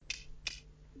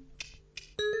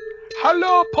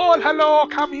Hello, Paul. Hello.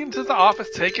 Come into the office.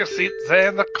 Take your seat there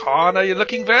in the corner. You're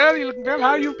looking well. You're looking well.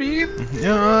 How you been?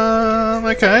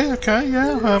 Okay,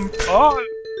 yeah. Oh,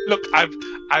 look, I've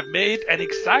made an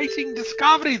exciting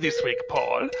discovery this week,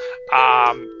 Paul.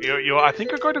 I think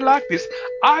you're going to like this.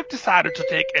 I've decided to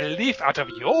take a leaf out of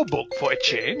your book for a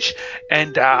change,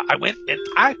 and I went and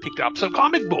I picked up some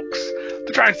comic books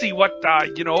to try and see what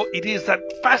it is that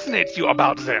fascinates you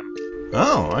about them.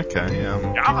 Oh, okay.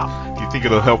 Yeah. Do you think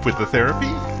it'll help with the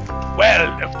therapy?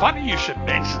 Well, funny you should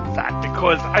mention that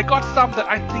because I got some that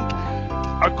I think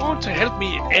are going to help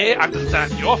me A,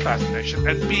 understand your fascination,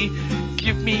 and B,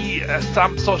 give me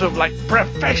some sort of like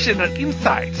professional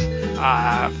insight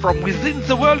from within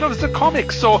the world of the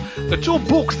comics. So the two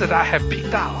books that I have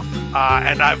picked out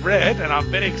and I've read, and I'm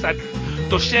very excited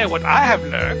to share what I have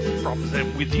learned from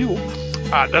them with you.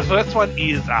 The first one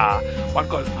is one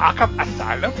called Arkham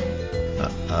Asylum.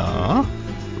 Uh,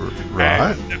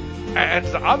 right. And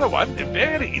the other one,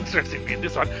 very interesting in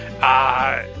this one,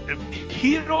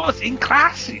 Heroes in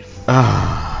Crisis.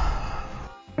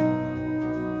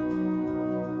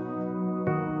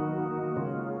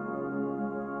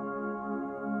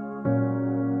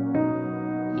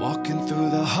 Walking through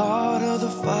the heart of the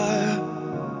fire,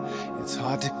 it's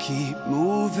hard to keep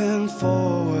moving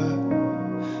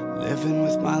forward. Living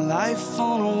with my life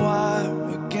on a wire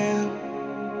again.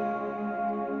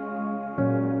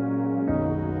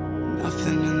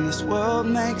 Nothing in this world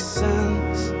makes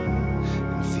sense,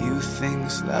 and few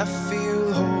things left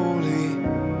feel holy.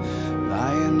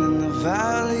 Lying in the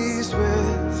valleys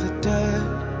with the dead.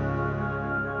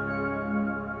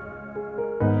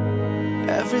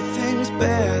 Everything's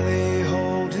barely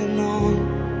holding on.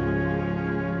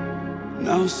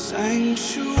 No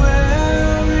sanctuary,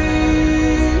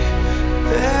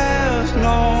 there's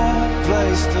no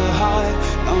place to hide.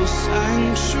 No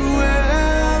sanctuary,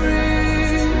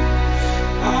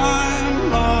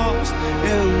 I'm lost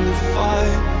in the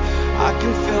fight. I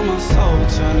can feel my soul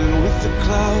turning with the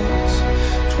clouds,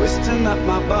 twisting up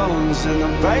my bones in the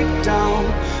breakdown.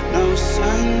 No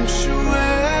sanctuary,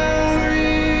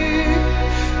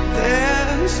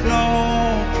 there's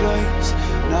no place,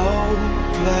 no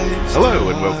place. Hello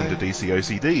and welcome to DC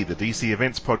OCD, the DC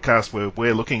Events podcast where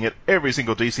we're looking at every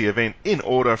single DC event in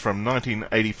order from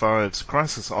 1985's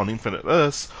Crisis on Infinite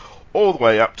Earths all the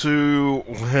way up to,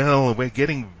 well, we're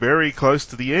getting very close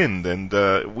to the end, and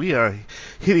we are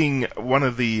hitting one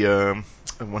of the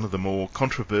more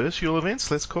controversial events,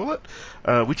 let's call it,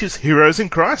 which is Heroes in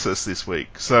Crisis this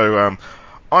week. So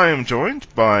I am joined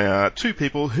by two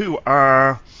people who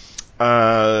are,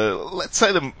 let's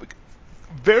say them,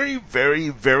 very, very,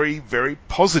 very, very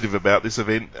positive about this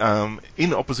event,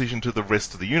 in opposition to the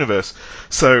rest of the universe.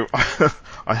 So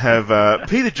I have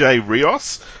Peter J.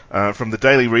 Rios from the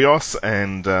Daily Rios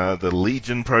and the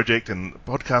Legion Project and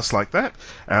podcasts like that.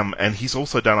 And he's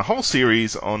also done a whole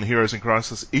series on Heroes in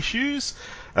Crisis issues.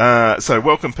 So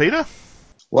welcome, Peter.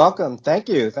 Welcome. Thank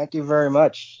you. Thank you very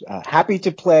much. Happy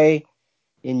to play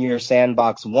in your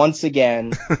sandbox once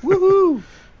again. Woohoo!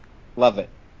 Love it.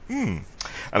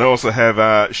 And I also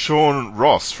have Sean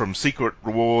Ross from Secret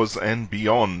Wars and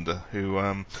Beyond, who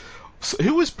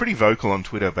was pretty vocal on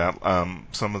Twitter about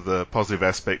some of the positive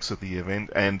aspects of the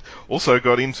event, and also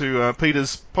got into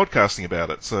Peter's podcasting about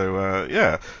it. So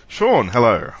yeah, Sean,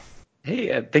 hello.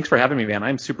 Hey, thanks for having me, man.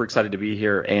 I'm super excited to be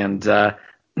here, and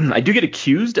I do get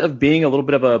accused of being a little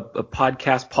bit of a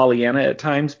podcast Pollyanna at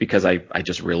times because I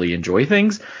just really enjoy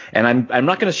things, and I'm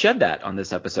not going to shed that on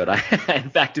this episode.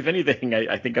 In fact, if anything,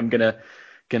 I think I'm gonna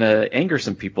anger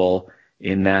some people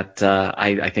in that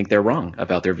I think they're wrong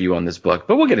about their view on this book,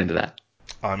 but we'll get into that.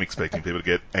 I'm expecting people to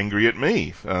get angry at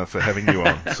me for having you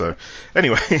on. So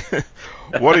anyway,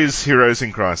 what is Heroes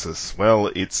in Crisis? Well,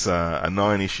 it's a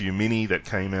 9-issue mini that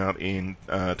came out in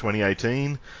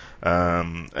 2018.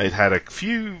 It had a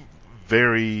few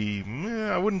very,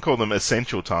 I wouldn't call them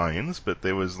essential tie-ins, but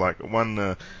there was like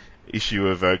one issue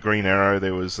of Green Arrow,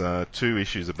 there was 2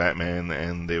 issues of Batman,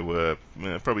 and there were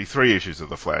probably 3 issues of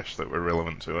The Flash that were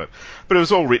relevant to it. But it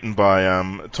was all written by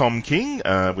Tom King,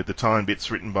 with the time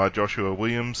bits written by Joshua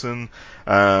Williamson,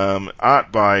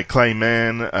 art by Clay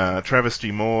Mann, Travis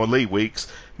G. Moore, Lee Weeks,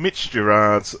 Mitch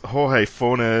Gerards, Jorge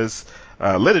Fornes,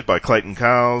 lettered by Clayton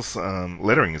Carls.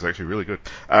 Lettering is actually really good.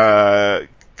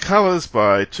 Colours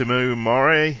by Timu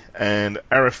Morey and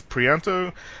Arif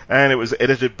Prianto, and it was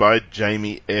edited by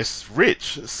Jamie S.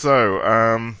 Rich.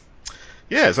 So,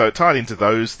 so it tied into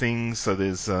those things. So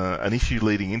there's an issue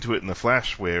leading into it in The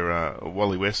Flash where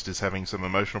Wally West is having some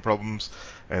emotional problems,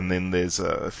 and then there's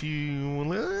a few,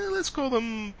 let's call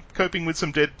them coping with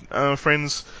some dead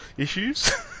friends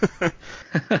issues.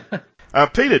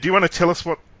 Peter, do you want to tell us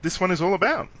what this one is all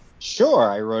about. Sure,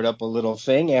 I wrote up a little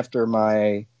thing after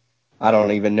I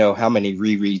don't even know how many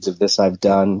rereads of this I've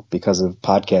done because of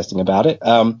podcasting about it.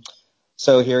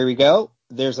 So here we go.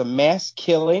 There's a mass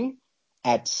killing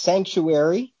at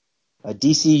Sanctuary, a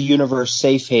DC Universe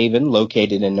safe haven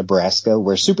located in Nebraska,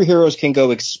 where superheroes can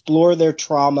go explore their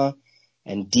trauma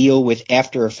and deal with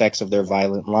after effects of their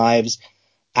violent lives.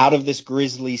 Out of this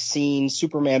grisly scene,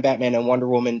 Superman, Batman, and Wonder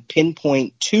Woman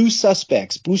pinpoint two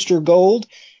suspects, Booster Gold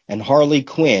and Harley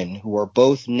Quinn, who are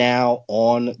both now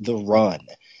on the run.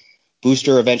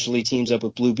 Booster eventually teams up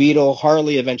with Blue Beetle.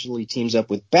 Harley eventually teams up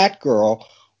with Batgirl,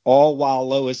 all while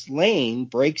Lois Lane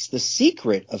breaks the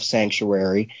secret of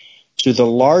Sanctuary to the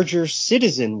larger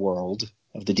citizen world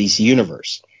of the DC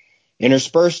Universe.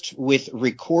 Interspersed with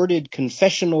recorded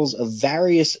confessionals of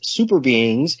various super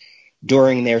beings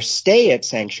during their stay at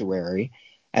Sanctuary,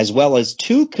 as well as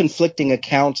two conflicting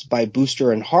accounts by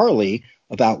Booster and Harley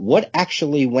about what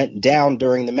actually went down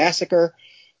during the massacre,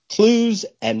 clues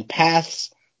and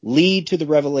paths lead to the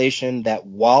revelation that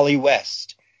Wally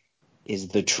West is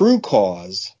the true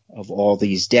cause of all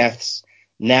these deaths.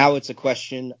 Now it's a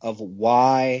question of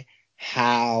why,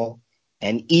 how,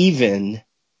 and even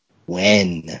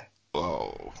when.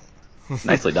 Whoa.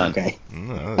 Nicely done. Okay.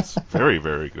 No, that's very,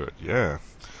 very good. Yeah.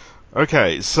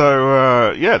 Okay,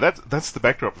 so that's the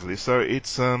backdrop for this. So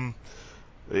it's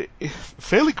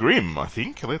fairly grim, I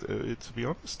think, to be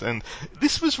honest. And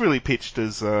this was really pitched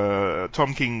as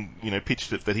Tom King,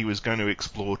 pitched it that he was going to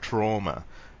explore trauma.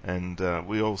 And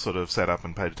we all sort of sat up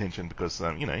and paid attention because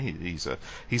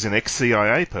he's an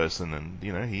ex-CIA person, and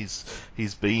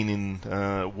he's been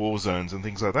in war zones and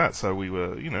things like that. So we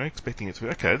were expecting it to be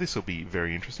okay. This will be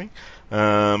very interesting,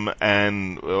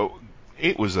 and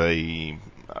it was a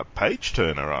page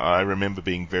turner. I remember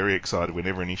being very excited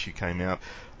whenever an issue came out,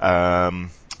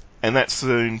 and that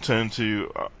soon turned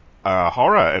to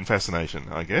horror and fascination,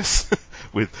 I guess,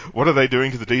 with what are they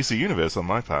doing to the DC Universe on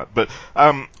my part. But,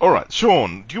 alright,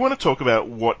 Sean, do you want to talk about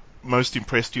what most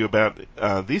impressed you about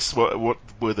this? What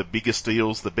were the biggest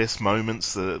deals, the best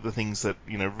moments, the things that,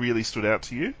 really stood out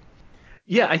to you?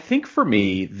 Yeah, I think for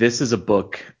me, this is a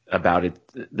book about it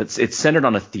it's centered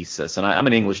on a thesis. And I'm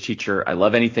an English teacher. I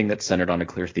love anything that's centered on a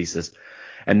clear thesis.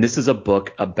 And this is a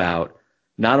book about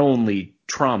not only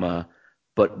trauma,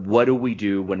 but what do we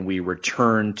do when we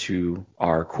return to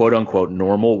our quote unquote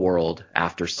normal world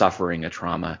after suffering a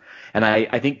trauma? And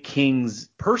I think King's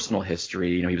personal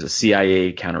history, he was a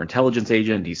CIA counterintelligence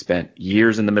agent. He spent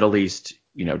years in the Middle East,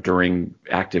 during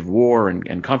active war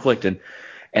and conflict. And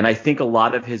I think a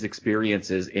lot of his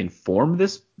experiences inform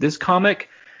this comic.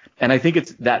 And I think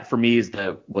it's that for me is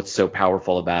what's so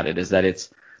powerful about it is that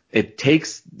it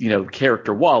takes,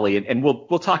 character Wally, and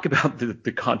we'll talk about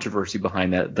the controversy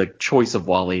behind that, the choice of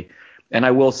Wally. And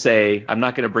I will say, I'm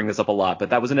not going to bring this up a lot, but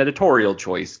that was an editorial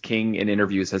choice. King in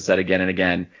interviews has said again and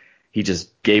again, he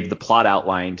just gave the plot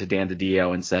outline to Dan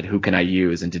DiDio and said, who can I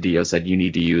use? And DiDio said, you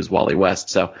need to use Wally West.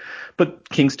 So, but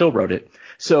King still wrote it.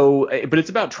 So, but it's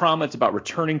about trauma. It's about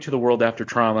returning to the world after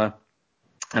trauma.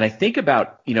 And I think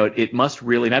about, it must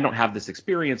really, and I don't have this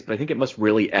experience, but I think it must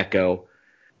really echo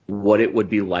what it would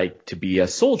be like to be a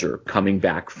soldier coming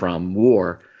back from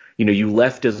war. You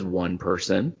left as one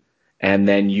person and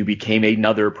then you became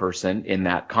another person in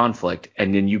that conflict.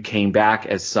 And then you came back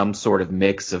as some sort of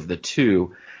mix of the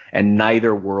two, and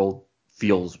neither world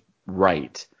feels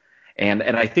right. And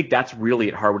I think that's really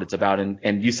at heart what it's about.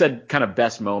 And you said kind of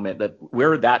best moment, that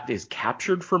where that is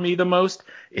captured for me the most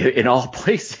in all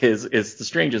places is the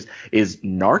strangest is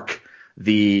Narc,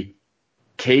 the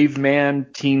caveman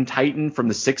Teen Titan from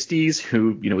the 60s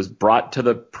who, was brought to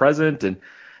the present and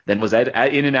then was in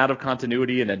and out of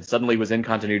continuity and then suddenly was in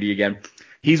continuity again.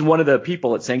 He's one of the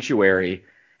people at Sanctuary,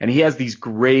 and he has these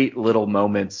great little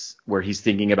moments where he's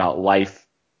thinking about life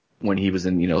when he was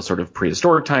in, sort of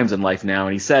prehistoric times and life now.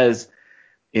 And he says,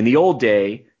 in the old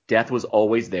day, death was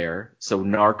always there, so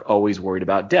Narc always worried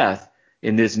about death.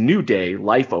 In this new day,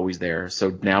 life always there,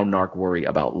 so now Narc worry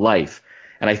about life.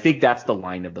 And I think that's the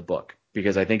line of the book,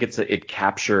 because I think it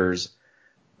captures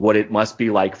what it must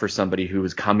be like for somebody who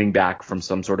is coming back from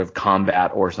some sort of combat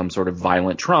or some sort of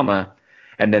violent trauma.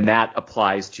 And then that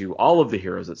applies to all of the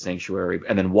heroes at Sanctuary,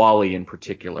 and then Wally in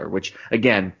particular, which,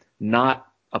 again, not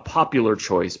a popular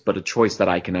choice, but a choice that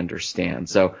I can understand.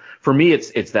 So for me,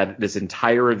 it's that this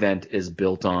entire event is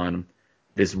built on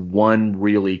this one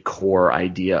really core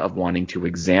idea of wanting to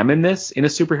examine this in a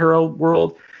superhero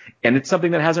world. And it's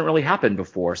something that hasn't really happened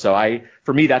before. So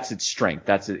for me, that's its strength.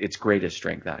 That's its greatest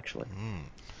strength, actually. Mm.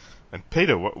 And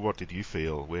Peter, what did you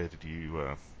feel? Where did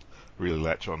you really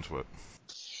latch onto it?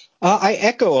 I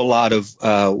echo a lot of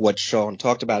what Sean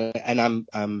talked about, and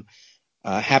I'm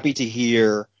happy to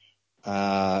hear,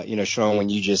 Sean, when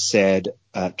you just said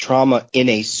trauma in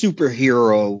a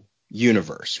superhero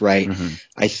universe, right? Mm-hmm.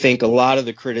 I think a lot of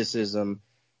the criticism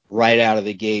right out of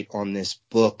the gate on this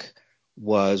book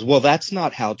was, well, that's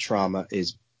not how trauma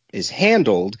is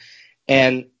handled.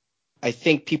 And I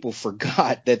think people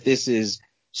forgot that this is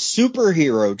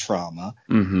superhero trauma,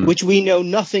 Mm-hmm. which we know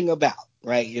nothing about,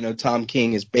 right? Tom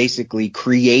King is basically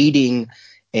creating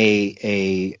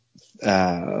a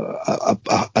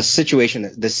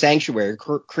situation, the Sanctuary,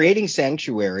 creating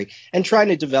Sanctuary and trying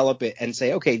to develop it and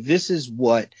say, okay, this is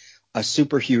what a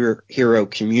superhero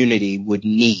community would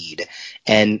need.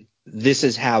 And this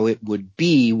is how it would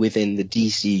be within the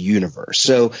DC universe.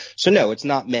 So no, it's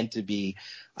not meant to be.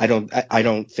 I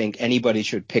don't think anybody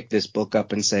should pick this book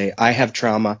up and say, I have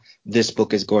trauma, this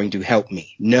book is going to help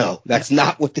me. No, that's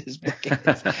not what this book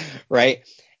is, right?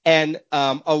 And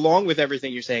along with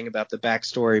everything you're saying about the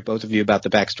backstory, both of you about the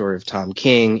backstory of Tom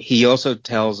King, he also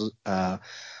tells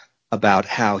about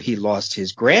how he lost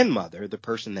his grandmother, the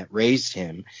person that raised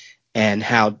him, and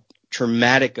how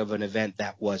traumatic of an event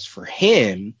that was for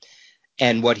him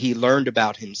and what he learned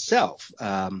about himself.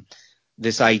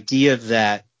 This idea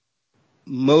that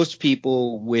most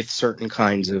people with certain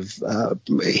kinds of,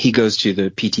 he goes to the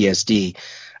PTSD,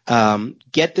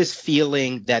 get this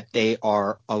feeling that they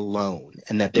are alone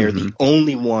and that they're the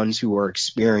only ones who are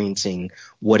experiencing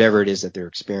whatever it is that they're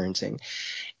experiencing.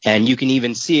 And you can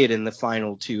even see it in the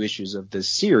final 2 issues of this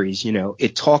series.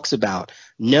 It talks about,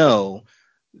 no,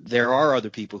 there are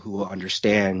other people who will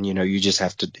understand. You just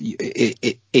have to,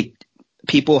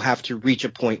 people have to reach a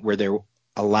point where they're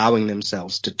allowing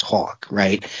themselves to talk,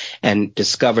 right, and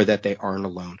discover that they aren't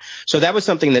alone. So that was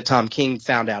something that Tom King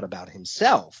found out about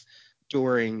himself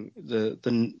during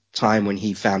the time when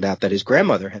he found out that his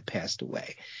grandmother had passed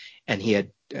away, and he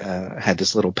had had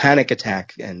this little panic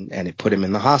attack, and it put him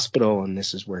in the hospital. And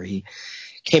this is where he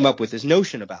came up with his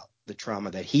notion about the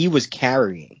trauma that he was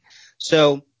carrying.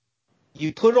 So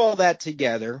you put all that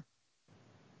together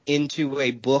into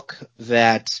a book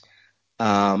that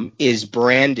is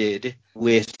branded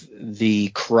with the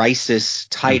Crisis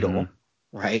title,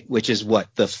 right? Which is what,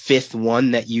 the 5th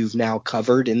one that you've now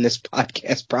covered in this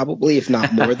podcast, probably, if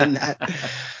not more than that.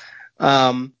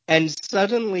 And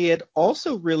suddenly it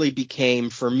also really became,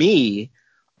 for me,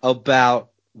 about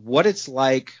what it's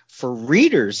like for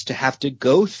readers to have to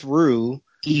go through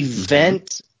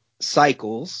event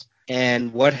cycles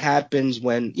and what happens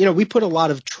when, we put a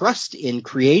lot of trust in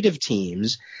creative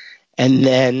teams. And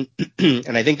then,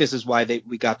 and I think this is why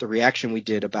we got the reaction we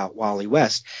did about Wally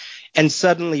West. And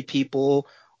suddenly people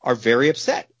are very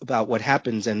upset about what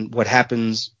happens and what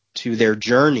happens to their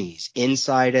journeys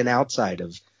inside and outside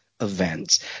of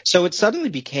events. So it suddenly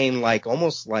became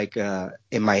almost like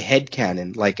in my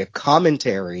headcanon, like a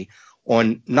commentary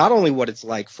on not only what it's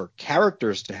like for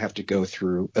characters to have to go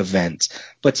through events,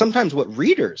 but sometimes what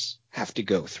readers have to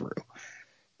go through.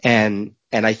 And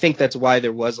I think that's why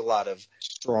there was a lot of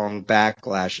strong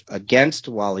backlash against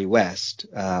Wally West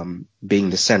being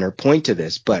the center point to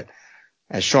this. But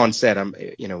as Sean said,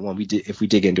 if we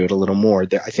dig into it a little more,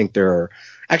 I think there are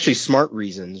actually smart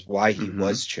reasons why he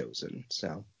was chosen.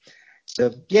 So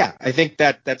yeah, I think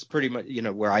that's pretty much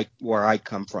where I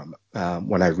come from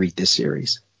when I read this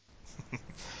series.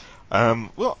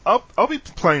 Well, I'll be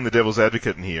playing the devil's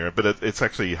advocate in here, but it's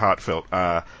actually heartfelt.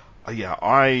 Yeah,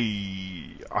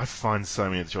 I find so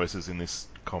many of the choices in this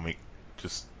comic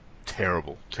just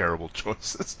terrible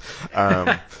choices.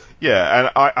 Yeah,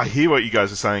 and I hear what you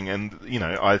guys are saying, and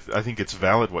I think it's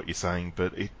valid what you're saying,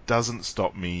 but it doesn't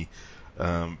stop me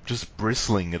just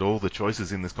bristling at all the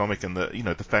choices in this comic, and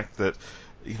the fact that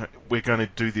we're going to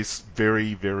do this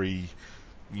very, very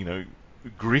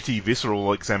gritty,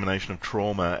 visceral examination of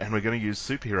trauma, and we're going to use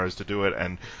superheroes to do it.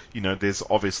 And there's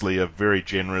obviously a very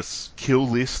generous kill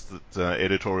list that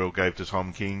editorial gave to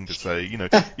Tom King to say, you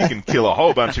can kill a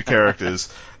whole bunch of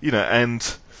characters,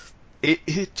 and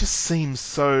it just seems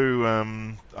so,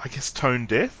 I guess, tone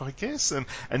deaf,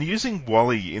 and using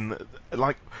Wally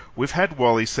we've had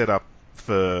Wally set up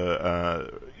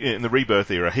for in the Rebirth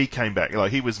era. He came back,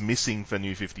 he was missing for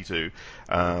New 52,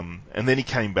 and then he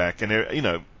came back,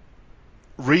 and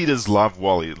readers love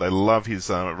Wally. They love his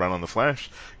run on the Flash.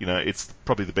 It's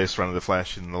probably the best run of the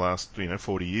Flash in the last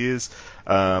 40 years.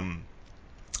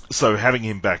 So having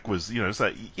him back was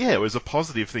it was a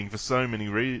positive thing for so many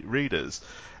readers.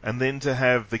 And then to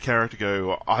have the character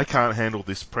go, I can't handle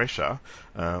this pressure,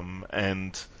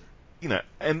 and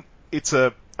it's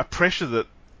a pressure that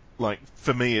like,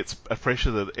 for me, it's a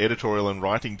pressure that editorial and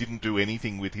writing didn't do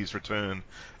anything with his return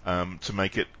to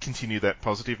make it continue that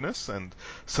positiveness. And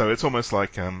so it's almost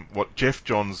like what Jeff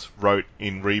Johns wrote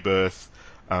in Rebirth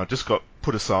just got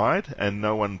put aside and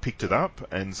no one picked it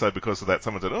up. And so because of that,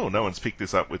 someone said, oh, no one's picked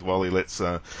this up with Wally, let's,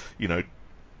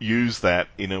 use that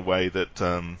in a way that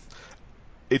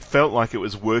it felt like it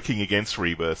was working against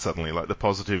Rebirth suddenly, like the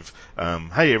positive,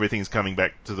 hey, everything's coming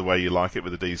back to the way you like it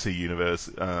with the DC universe,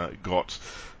 got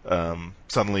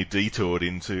suddenly detoured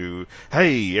into,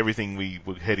 hey, everything we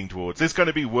were heading towards, it's going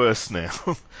to be worse now.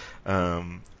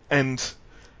 And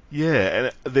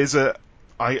there's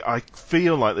I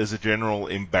feel like there's a general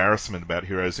embarrassment about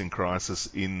Heroes in Crisis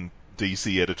in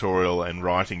DC editorial and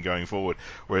writing going forward,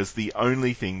 whereas the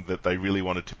only thing that they really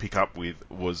wanted to pick up with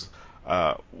was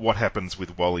what happens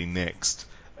with Wally next.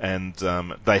 And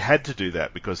they had to do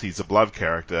that because he's a beloved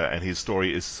character and his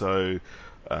story is so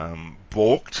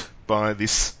balked by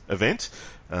this event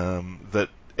that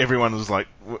everyone was like,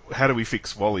 how do we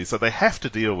fix Wally? So they have to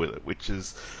deal with it, which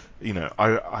is,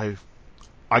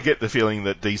 I get the feeling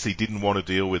that DC didn't want to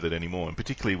deal with it anymore, and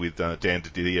particularly with Dan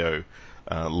DiDio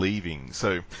leaving.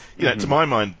 So, to my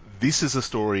mind, this is a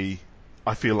story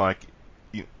I feel like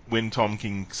when Tom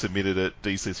King submitted it,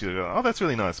 DC said, oh, that's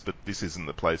really nice, but this isn't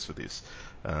the place for this.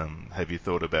 Have you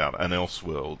thought about an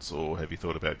Elseworlds, or have you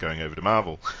thought about going over to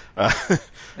Marvel?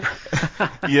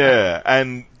 Yeah,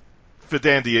 and for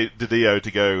Dan DiDio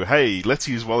to go, hey, let's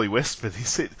use Wally West for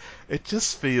this, it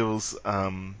just feels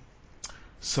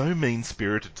so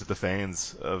mean-spirited to the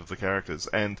fans of the characters.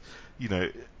 And,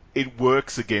 it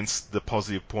works against the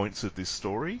positive points of this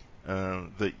story,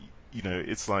 that,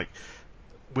 it's like,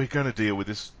 we're going to deal with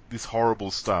this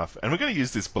horrible stuff, and we're going to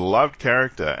use this beloved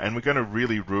character, and we're going to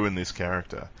really ruin this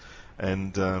character.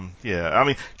 And,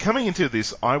 coming into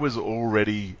this, I was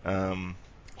already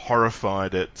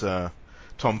horrified at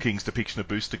Tom King's depiction of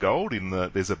Booster Gold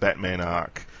there's a Batman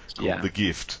arc called The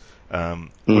Gift.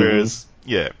 Whereas,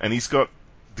 and he's got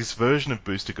this version of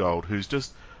Booster Gold who's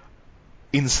just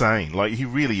insane. Like, he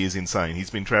really is insane. He's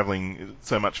been traveling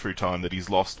so much through time that he's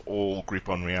lost all grip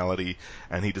on reality,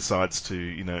 and he decides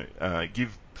to,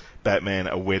 give Batman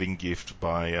a wedding gift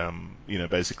by,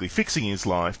 basically fixing his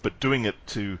life, but doing it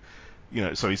to,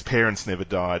 so his parents never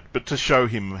died, but to show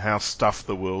him how stuffed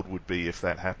the world would be if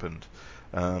that happened.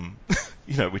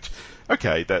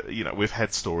 We've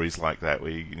had stories like that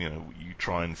where,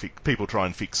 people try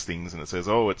and fix things and it says,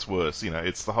 oh, it's worse.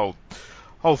 It's the whole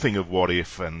thing of What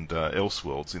If and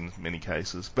Elseworlds in many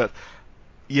cases. But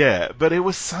it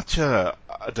was such a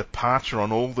departure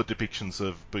on all the depictions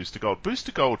of Booster Gold.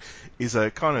 Booster Gold is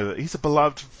he's a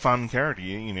beloved, fun character.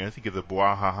 Think of the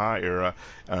Bwahaha era.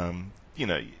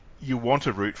 You want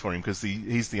to root for him because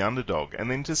he's the underdog. And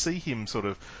then to see him sort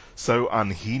of so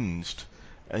unhinged,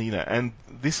 and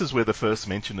this is where the first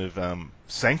mention of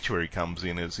Sanctuary comes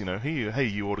in, is, hey,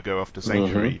 you ought to go off to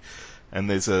Sanctuary. Mm-hmm. And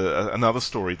there's another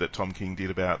story that Tom King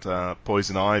did about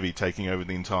Poison Ivy taking over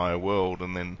the entire world,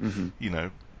 and then,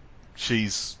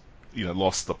 she's,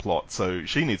 lost the plot, so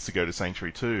she needs to go to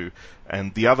Sanctuary too.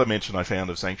 And the other mention I found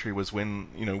of Sanctuary was when,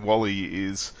 Wally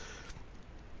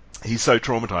he's so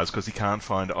traumatized because he can't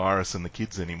find Iris and the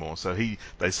kids anymore. So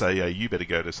they say, you better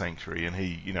go to Sanctuary, and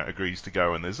he, agrees to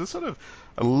go. And there's a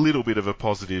little bit of a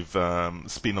positive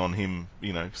spin on him,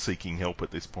 seeking help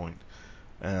at this point.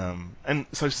 And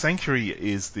so Sanctuary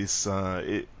is this,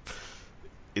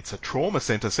 it's a trauma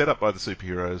center set up by the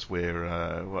superheroes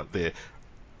where, they're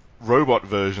robot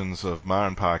versions of Ma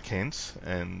and Pa Kent,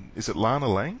 and is it Lana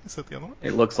Lang? Is that the other one?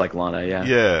 It looks like Lana, yeah.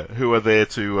 Yeah, who are there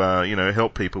to,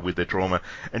 help people with their trauma,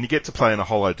 and you get to play in a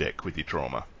holodeck with your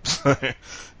trauma. So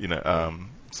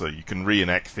you can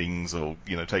reenact things or,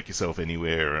 take yourself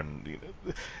anywhere, and,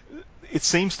 it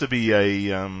seems to be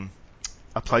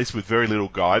a place with very little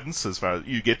guidance as far as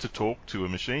you get to talk to a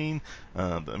machine.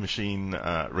 The machine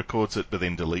records it, but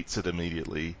then deletes it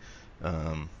immediately.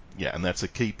 And that's a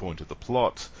key point of the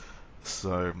plot.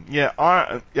 So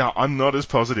I'm not as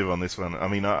positive on this one. I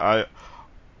mean,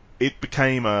 it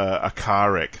became a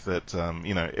car wreck that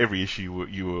every issue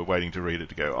you were waiting to read it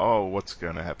to go, oh, what's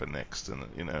going to happen next?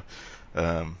 And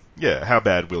how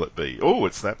bad will it be? Oh,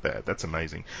 it's that bad. That's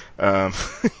amazing.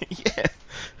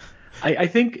 I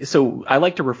think so. I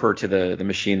like to refer to the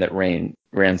machine that ran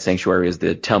Sanctuary as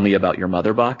the "Tell Me About Your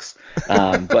Mother" box,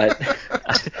 but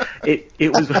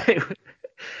it was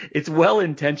it's well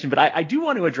intentioned. But I do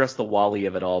want to address the Wally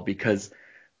of it all because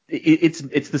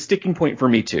it's the sticking point for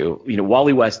me too.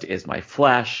 Wally West is my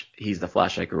Flash. He's the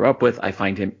Flash I grew up with. I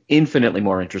find him infinitely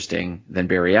more interesting than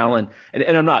Barry Allen, and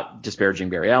I'm not disparaging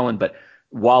Barry Allen, but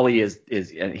Wally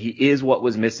is what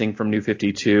was missing from New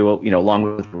 52, along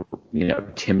with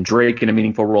Tim Drake in a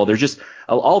meaningful role. There's just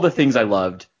all the things I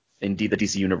loved in the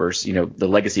DC universe. The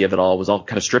legacy of it all was all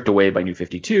kind of stripped away by New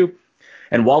 52.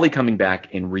 And Wally coming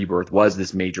back in Rebirth was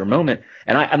this major moment.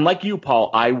 And like you,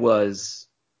 Paul, I was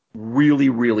really,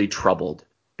 really troubled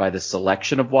by the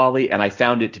selection of Wally, and I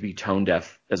found it to be tone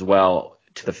deaf as well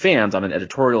to the fans on an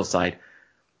editorial side.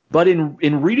 But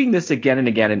in reading this again and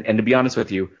again, and to be honest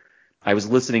with you, I was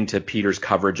listening to Peter's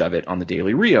coverage of it on the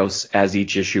Daily Rios as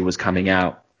each issue was coming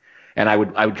out, and I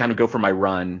would kind of go for my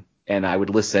run, and I would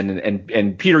listen.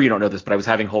 And Peter, you don't know this, but I was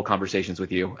having whole conversations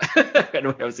with you, and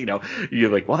I was, you're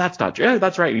like, well, that's not true. Yeah,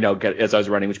 that's right. As I was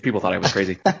running, which people thought I was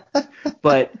crazy,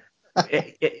 but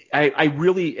I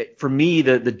really, for me,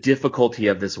 the difficulty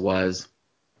of this was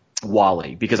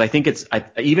Wally, because I think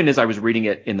even as I was reading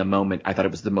it in the moment, I thought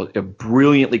it was a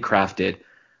brilliantly crafted,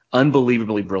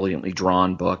 unbelievably brilliantly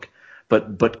drawn book,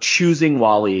 but choosing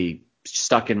Wally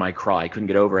stuck in my craw. I couldn't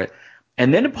get over it.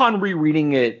 And then upon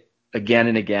rereading it again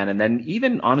and again, and then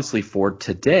even honestly for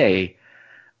today,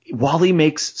 Wally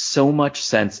makes so much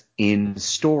sense in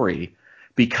story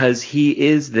because he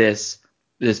is this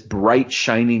bright,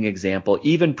 shining example.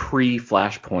 Even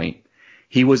pre-Flashpoint,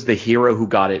 he was the hero who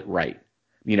got it right.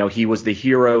 He was the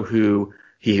hero who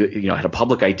had a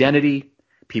public identity.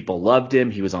 People loved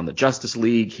him. He was on the Justice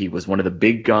League. He was one of the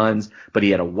big guns, but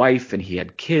he had a wife and he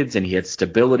had kids and he had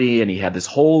stability and he had this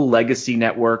whole legacy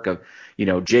network of,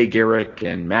 Jay Garrick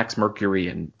and Max Mercury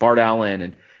and Bart Allen,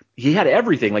 and he had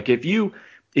everything. Like if you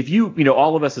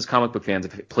all of us as comic book fans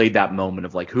have played that moment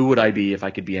of like, who would I be if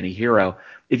I could be any hero?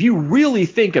 If you really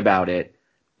think about it,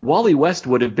 Wally West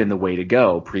would have been the way to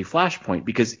go pre-Flashpoint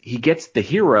because he gets the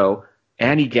hero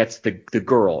and he gets the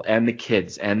girl and the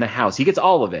kids and the house. He gets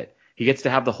all of it. He gets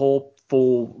to have the whole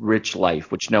full, rich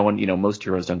life, which no one, most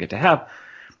heroes don't get to have.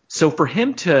 So for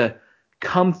him to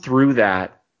come through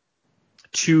that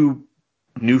to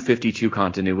New 52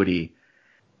 continuity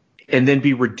and then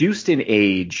be reduced in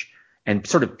age and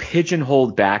sort of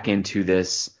pigeonholed back into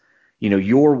this,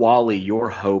 you're Wally, your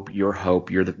hope, you're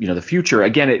the future.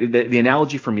 Again, the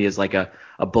analogy for me is like a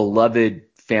beloved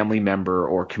family member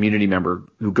or community member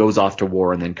who goes off to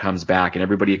war and then comes back, and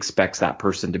everybody expects that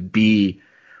person to be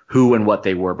who and what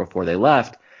they were before they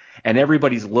left. And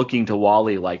everybody's looking to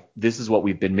Wally like, this is what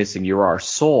we've been missing. You're our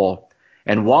soul.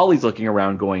 And Wally's looking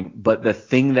around going, but the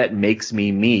thing that makes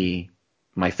me,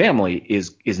 my family,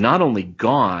 is not only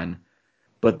gone,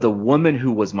 but the woman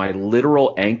who was my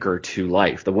literal anchor to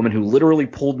life, the woman who literally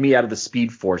pulled me out of the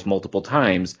Speed Force multiple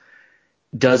times,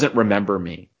 doesn't remember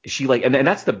me. She and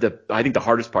that's I think the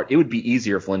hardest part. It would be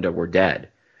easier if Linda were dead,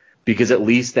 because at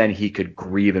least then he could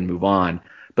grieve and move on.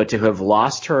 But to have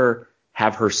lost her,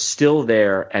 have her still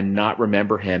there and not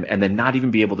remember him, and then not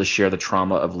even be able to share the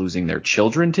trauma of losing their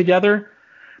children together.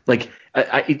 Like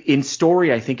in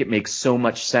story, I think it makes so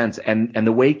much sense. And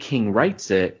the way King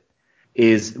writes it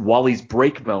is Wally's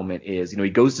break moment is, he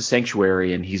goes to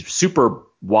Sanctuary and he's super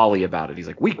Wally about it. He's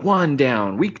like, week 1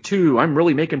 down, week 2, I'm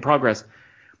really making progress.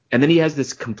 And then he has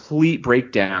this complete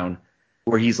breakdown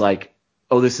where he's like,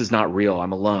 oh, this is not real.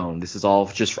 I'm alone. This is all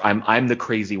just, I'm the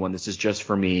crazy one. This is just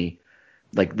for me.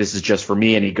 Like, this is just for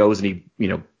me. And he goes and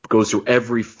he, goes through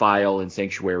every file in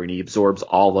Sanctuary and he absorbs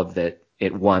all of it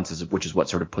at once, which is what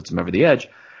sort of puts him over the edge.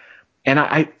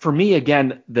 And for me,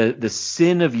 again, the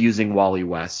sin of using Wally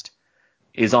West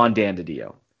is on Dan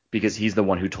DiDio, because he's the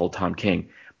one who told Tom King.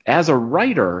 As a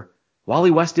writer, Wally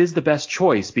West is the best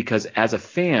choice, because as a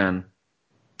fan,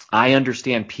 I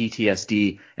understand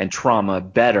PTSD and trauma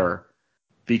better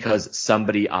because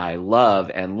somebody I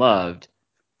love and loved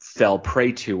fell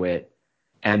prey to it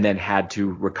and then had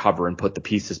to recover and put the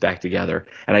pieces back together.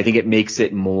 And I think it makes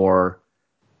it more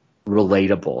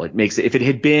relatable. It makes it, if it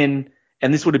had been,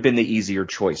 and this would have been the easier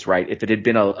choice, right? If it had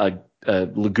been a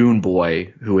Lagoon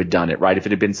Boy who had done it, right? If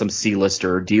it had been some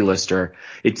C-lister or D-lister,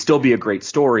 it'd still be a great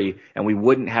story, and we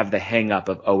wouldn't have the hang-up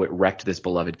of, oh, it wrecked this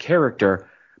beloved character.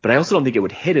 But I also don't think it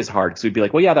would hit as hard, because we'd be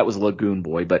like, well, yeah, that was Lagoon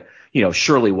Boy, but,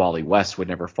 surely Wally West would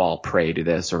never fall prey to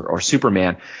this, or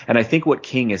Superman. And I think what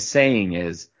King is saying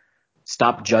is,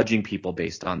 stop judging people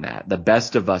based on that. The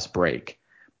best of us break,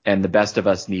 and the best of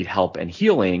us need help and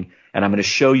healing, and I'm going to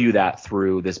show you that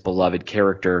through this beloved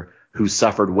character who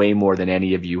suffered way more than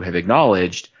any of you have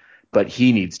acknowledged, but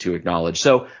he needs to acknowledge.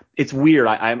 So it's weird.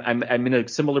 I'm in a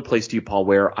similar place to you, Paul,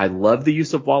 where I love the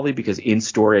use of Wally, because in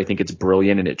story I think it's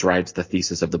brilliant and it drives the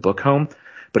thesis of the book home.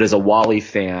 But as a Wally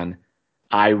fan,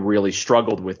 I really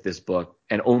struggled with this book,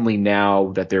 and only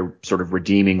now that they're sort of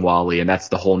redeeming Wally, and that's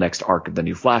the whole next arc of the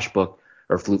new Flash book,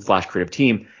 or Flash creative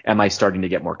team, am I starting to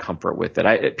get more comfort with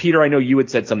it. Peter, I know you had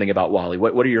said something about Wally.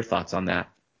 What are your thoughts on that?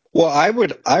 Well, I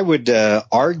would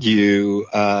argue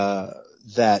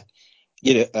that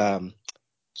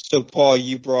So Paul,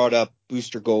 you brought up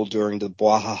Booster Gold during the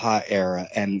Bwahaha era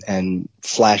and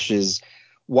Flash's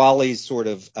Wally's sort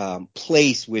of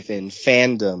place within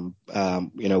fandom.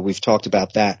 We've talked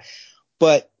about that,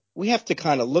 but we have to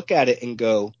kind of look at it and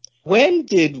go, when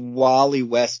did Wally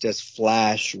West as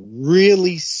Flash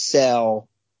really sell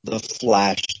the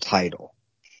Flash title?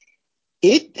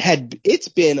 It's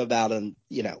been about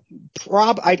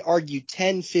I'd argue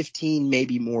 10, 15,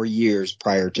 maybe more years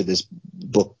prior to this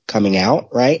book coming out,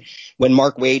 right? When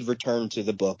Mark Waid returned to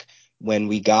the book, when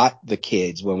we got the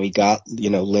kids, when we got,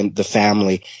 the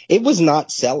family, it was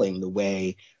not selling the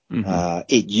way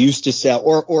it used to sell,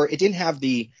 or it didn't have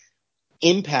the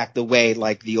impact the way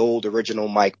like the old original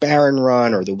Mike Baron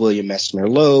run or the William Messner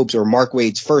Loebs or Mark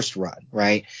Waid's first run,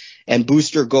 right? And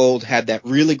Booster Gold had that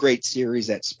really great series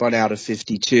that spun out of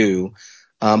 52.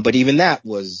 But even that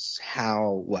was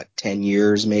 10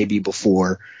 years maybe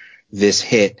before this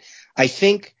hit. I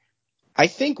think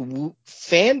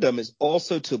fandom is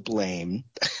also to blame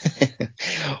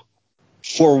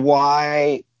for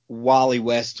why Wally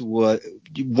West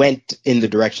went in the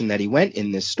direction that he went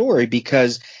in this story,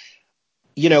 because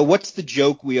what's the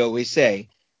joke we always say?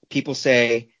 People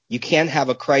say, you can't have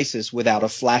a crisis without a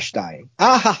Flash dying.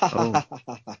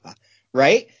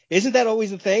 Right? Isn't that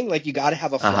always the thing? Like, you got to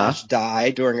have a Flash die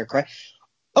during a crisis.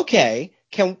 Okay,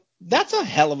 that's a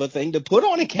hell of a thing to put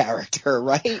on a character,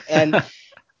 right?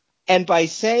 And by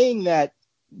saying that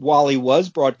Wally was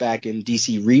brought back in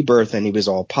DC Rebirth and he was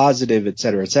all positive, et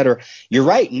cetera, you're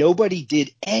right. Nobody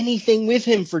did anything with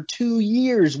him for 2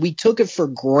 years. We took it for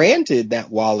granted that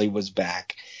Wally was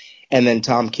back. And then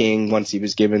Tom King, once he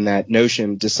was given that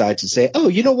notion, decided to say, oh,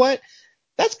 you know what?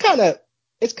 It's kind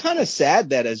of sad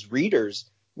that as readers,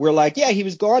 we're like, yeah, he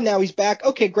was gone. Now he's back.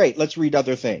 Okay, great. Let's read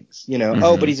other things.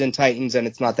 Oh, but he's in Titans and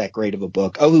it's not that great of a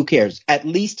book. Oh, who cares? At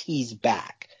least he's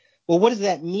back. Well, what does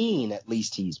that mean? At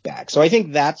least he's back. So I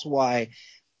think that's why,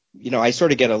 I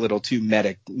sort of get a little too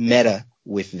meta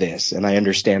with this. And I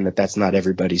understand that that's not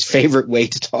everybody's favorite way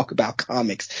to talk about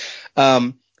comics.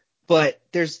 But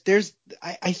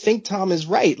I think Tom is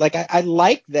right. Like, I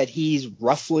like that he's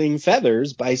ruffling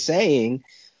feathers by saying,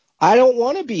 I don't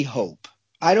want to be Hope.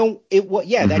 That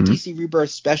DC Rebirth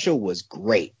special was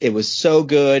great. It was so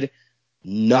good.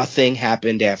 Nothing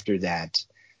happened after that.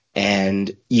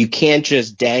 And you can't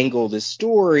just dangle the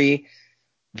story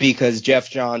because Jeff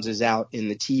Johns is out in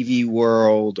the TV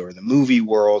world or the movie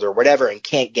world or whatever and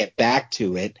can't get back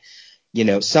to it.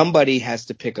 Somebody has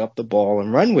to pick up the ball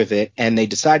and run with it. And they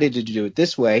decided to do it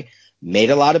this way, made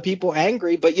a lot of people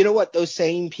angry. But you know what? Those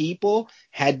same people,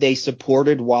 had they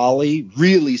supported Wally,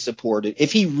 really supported,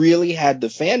 if he really had the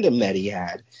fandom that he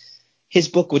had, his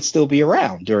book would still be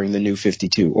around during the New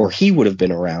 52, or he would have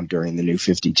been around during the New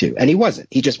 52. And he wasn't.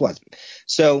 He just wasn't.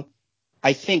 So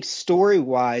I think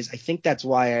story-wise, I think that's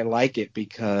why I like it,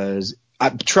 because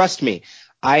trust me,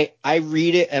 I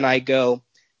read it and I go,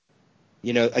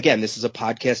 again, this is a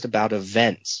podcast about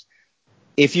events.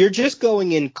 If you're just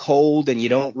going in cold and you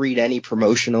don't read any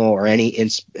promotional or any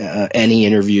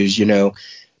interviews,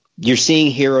 you're seeing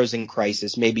heroes in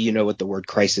crisis. Maybe you know what the word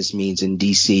crisis means in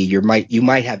DC. You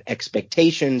might have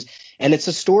expectations, and it's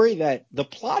a story that the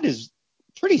plot is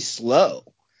pretty slow.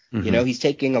 He's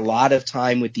taking a lot of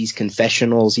time with these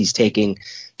confessionals. He's taking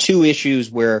 2 issues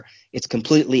where it's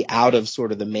completely out of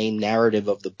sort of the main narrative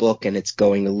of the book, and it's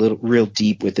going real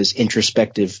deep with this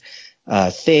introspective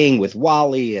thing with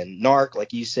Wally and Narc,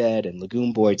 like you said, and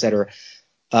Lagoon Boy, etc.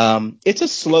 It's a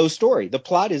slow story. The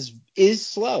plot is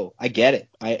slow. I get it.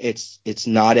 It's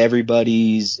not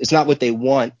everybody's. It's not what they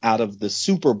want out of the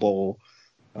Super Bowl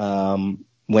when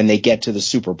they get to the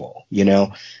Super Bowl.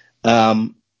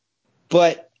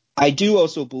 But I do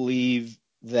also believe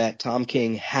that Tom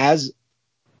King has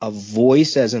a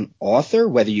voice as an author,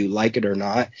 whether you like it or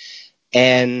not.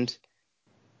 And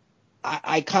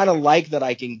I kind of like that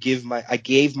I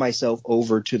gave myself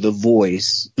over to the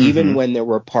voice, even when there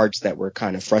were parts that were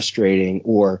kind of frustrating,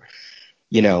 or,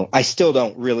 I still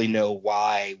don't really know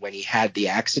why, when he had the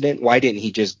accident, why didn't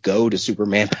he just go to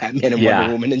Superman, Batman, and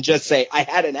Wonder Woman and just say, I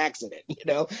had an accident,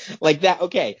 like that.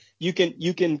 Okay. You can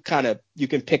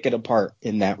pick it apart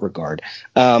in that regard.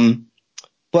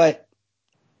 But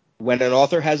when an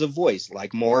author has a voice,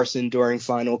 like Morrison during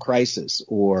Final Crisis,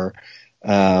 or,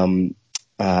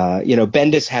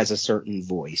 Bendis has a certain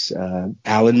voice.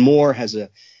 Alan Moore has a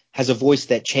voice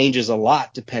that changes a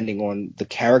lot depending on the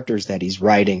characters that he's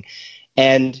writing.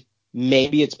 And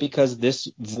maybe it's because this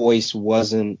voice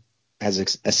wasn't as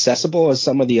accessible as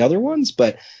some of the other ones,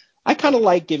 but I kind of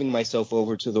like giving myself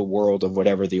over to the world of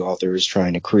whatever the author is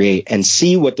trying to create and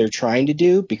see what they're trying to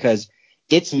do, because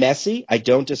It's messy. I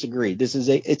don't disagree.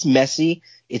 It's messy.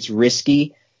 It's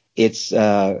risky. It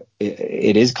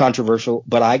is controversial,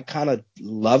 but I kind of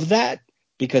love that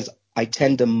because I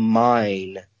tend to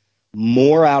mine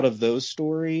more out of those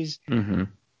stories. Mm-hmm.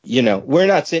 You know, we're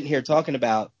not sitting here talking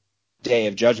about Day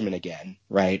of Judgment again,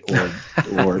 right? Or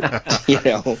you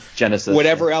know, Genesis,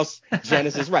 whatever else,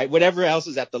 Genesis, right? Whatever else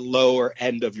is at the lower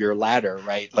end of your ladder,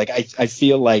 right? Like I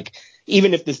feel like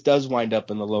even if this does wind up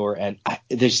in the lower end,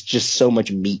 there's just so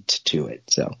much meat to it.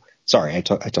 So sorry, I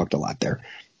talked a lot there.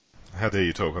 How dare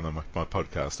you talk on my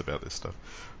podcast about this stuff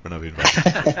when I've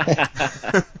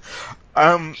invited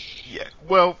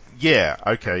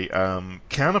okay.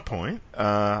 Counterpoint.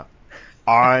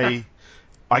 I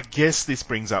guess this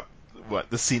brings up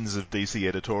the sins of DC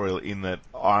editorial in that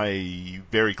I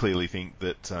very clearly think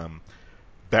that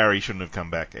Barry shouldn't have come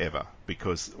back ever,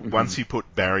 because once you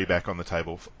put Barry back on the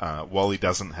table, Wally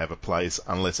doesn't have a place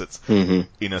unless it's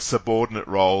in a subordinate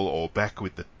role or back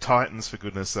with the Titans, for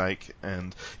goodness sake.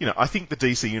 And, you know, I think the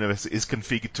DC universe is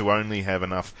configured to only have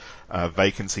enough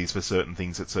vacancies for certain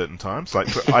things at certain times.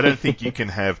 Like, I don't think you can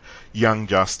have Young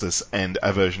Justice and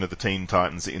a version of the Teen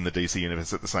Titans in the DC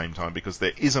universe at the same time, because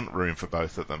there isn't room for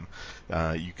both of them.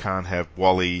 You can't have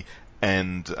Wally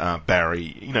and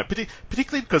Barry, you know,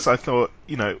 particularly because I thought,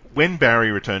 you know, when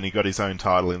Barry returned, he got his own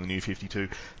title in the New 52,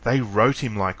 they wrote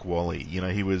him like Wally. You know,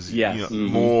 he was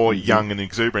more young and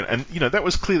exuberant. And, you know, that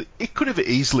was clearly, it could have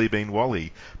easily been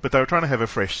Wally, but they were trying to have a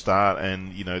fresh start,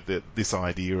 and, you know, this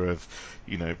idea of,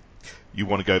 you know, you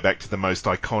want to go back to the most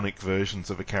iconic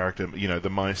versions of a character, you know, the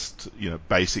most, you know,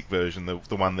 basic version,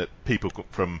 the one that people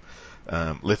from,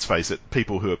 let's face it,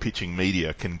 people who are pitching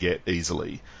media can get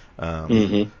easily.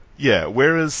 Yeah,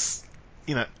 whereas,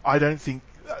 you know, I don't think,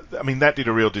 I mean, that did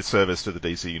a real disservice to the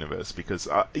DC universe, because,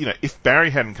 you know, if Barry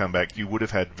hadn't come back, you would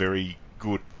have had very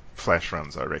good Flash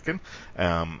runs, I reckon,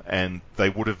 and they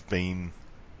would have been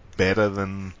better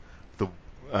than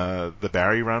the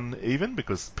Barry run, even,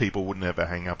 because people wouldn't have a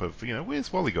hang up of, you know,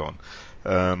 where's Wally gone?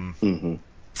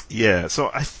 Yeah,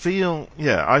 so I feel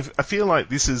like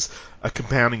this is a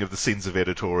compounding of the sins of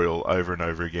editorial over and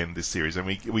over again, this series, and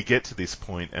we get to this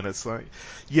point, and it's like,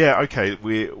 yeah, okay,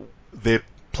 they're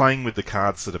playing with the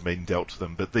cards that have been dealt to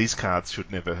them, but these cards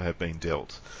should never have been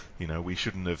dealt. You know, we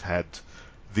shouldn't have had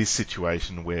this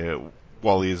situation where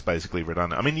Wally is basically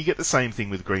redundant. I mean, you get the same thing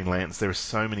with Green Lanterns. There are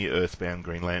so many Earthbound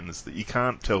Green Lanterns that you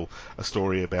can't tell a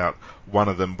story about one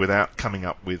of them without coming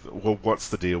up with, well, what's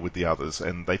the deal with the others?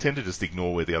 And they tend to just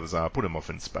ignore where the others are, put them off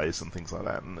in space and things like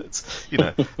that. And it's, you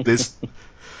know,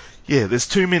 there's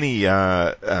too many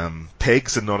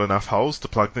pegs and not enough holes to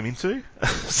plug them into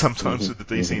sometimes with the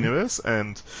DC universe.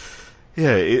 And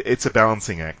yeah, it's a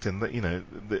balancing act, and you know,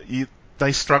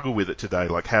 they struggle with it today.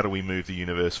 Like, how do we move the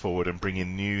universe forward and bring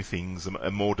in new things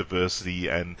and more diversity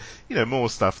and, you know, more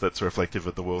stuff that's reflective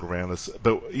of the world around us?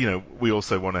 But, you know, we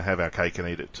also want to have our cake and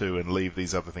eat it too and leave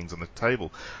these other things on the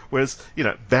table. Whereas, you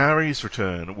know, Barry's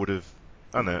return would have,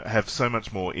 I don't know, have so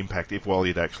much more impact if Wally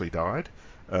had actually died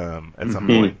at some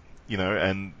point, you know,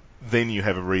 and then you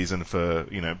have a reason for,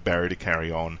 you know, Barry to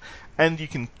carry on, and you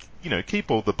can, you know,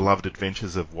 keep all the beloved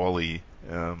adventures of Wally,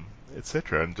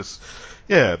 etc. And just,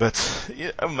 yeah, but,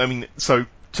 yeah, I mean, so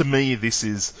to me, this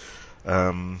is,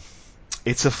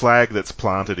 it's a flag that's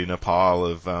planted in a pile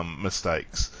of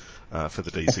mistakes for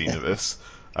the DC universe.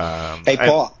 Hey,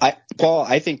 Paul,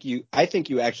 I think you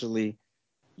actually,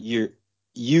 you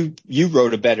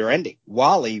wrote a better ending.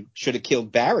 Wally should have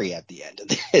killed Barry at the end of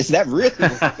this. That really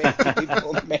what made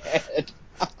people mad.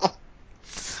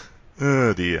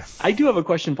 Oh dear. I do have a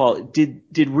question, Paul. Did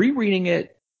rereading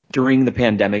it during the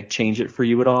pandemic change it for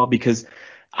you at all? Because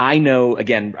I know,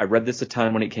 again, I read this a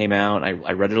ton when it came out.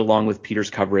 I read it along with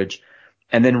Peter's coverage,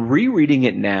 and then rereading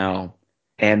it now,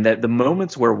 and that the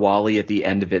moments where Wally at the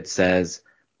end of it says,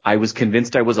 I was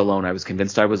convinced I was alone. I was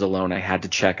convinced I was alone. I had to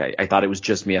check. I thought it was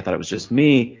just me. I thought it was just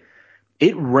me.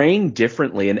 It rang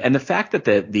differently. And the fact that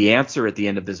the answer at the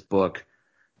end of this book,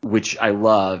 which I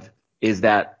love, is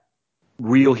that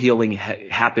real healing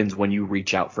happens when you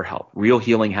reach out for help. Real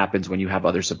healing happens when you have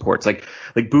other supports. Like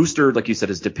Booster, like you said,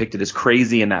 is depicted as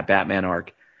crazy in that Batman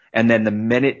arc. And then the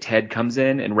minute Ted comes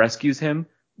in and rescues him,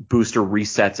 Booster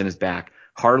resets in his back.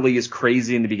 Harley is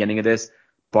crazy in the beginning of this.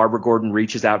 Barbara Gordon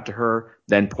reaches out to her,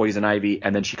 then Poison Ivy,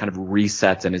 and then she kind of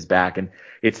resets in his back. And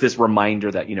it's this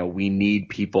reminder that, you know, we need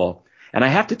people. And I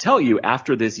have to tell you,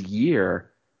 after this year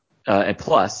and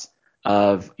plus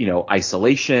of, you know,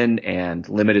 isolation and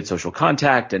limited social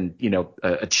contact and, you know,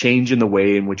 a change in the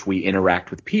way in which we interact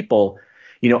with people,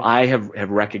 you know, I have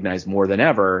recognized more than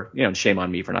ever, you know, shame on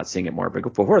me for not seeing it more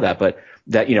before that, but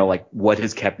that, you know, like what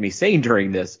has kept me sane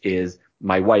during this is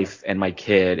my wife and my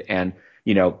kid and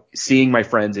seeing my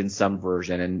friends in some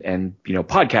version and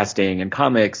podcasting and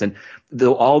comics and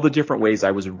all the different ways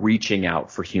I was reaching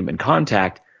out for human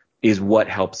contact is what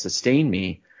helps sustain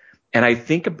me. And I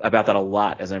think about that a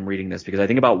lot as I'm reading this, because I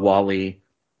think about Wally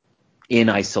in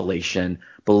isolation,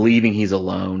 believing he's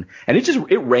alone. And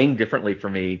it rang differently for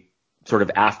me sort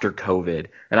of after COVID.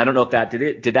 And I don't know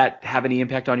if did that have any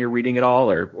impact on your reading at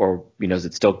all, or is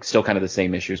it still kind of the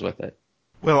same issues with it?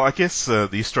 Well, I guess the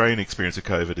Australian experience of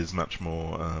COVID is much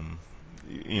more,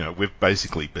 we've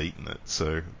basically beaten it.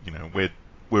 So,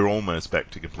 we're almost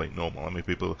back to complete normal. I mean,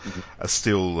 people are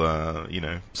still,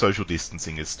 social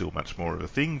distancing is still much more of a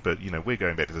thing, but, we're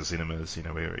going back to the cinemas,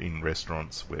 we're in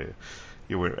restaurants, we're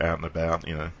out and about,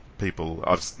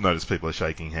 I've noticed people are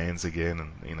shaking hands again,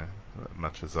 and,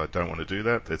 much as I don't want to do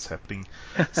that, that's happening.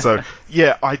 So,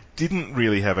 yeah, I didn't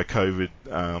really have a COVID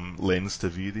lens to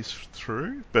view this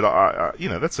through, but I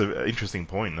that's an interesting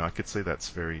point, and I could see that's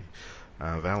very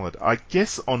valid. I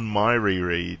guess on my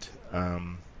reread,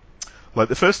 like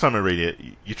the first time I read it,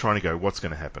 you're trying to go, what's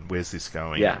going to happen? Where's this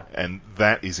going? Yeah. And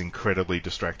that is incredibly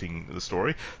distracting, the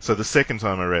story. So the second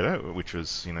time I read it, which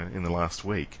was, in the last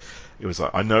week, it was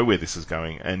like, I know where this is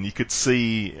going. And you could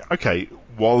see, okay,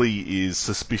 Wally is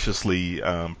suspiciously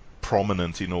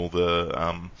prominent in all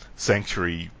the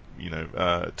Sanctuary,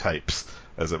 tapes,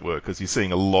 as it were, because you're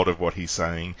seeing a lot of what he's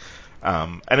saying.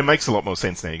 And it makes a lot more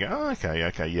sense now. You go, oh,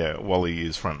 okay, yeah, Wally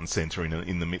is front and center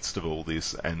in the midst of all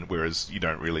this, and whereas you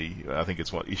don't really, I think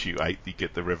it's issue 8, you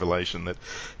get the revelation that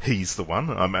he's the one.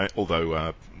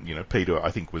 Although, Peter,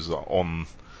 I think, was on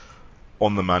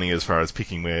the money as far as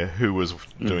picking who was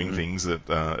doing things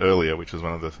earlier, which was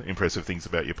one of the impressive things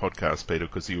about your podcast, Peter,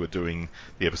 because you were doing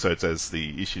the episodes as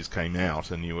the issues came out,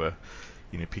 and you were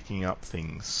picking up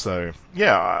things. So,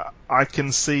 yeah, I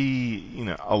can see,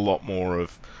 a lot more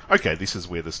of, okay, this is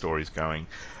where the story's going.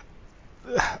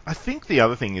 I think the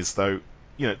other thing is, though,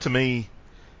 to me,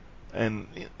 and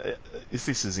if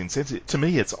this is insensitive, to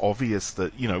me it's obvious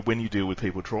that, when you deal with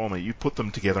people with trauma, you put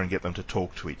them together and get them to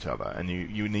talk to each other, and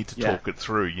you need to talk it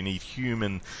through. You need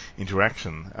human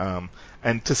interaction.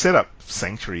 And to set up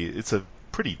Sanctuary, it's a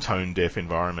pretty tone-deaf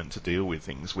environment to deal with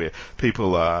things where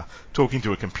people are talking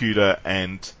to a computer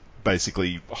and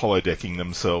basically holodecking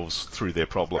themselves through their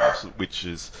problems, which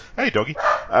is, hey doggy,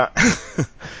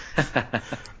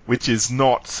 which is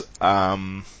not,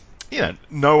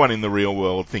 no one in the real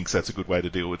world thinks that's a good way to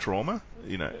deal with trauma,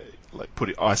 like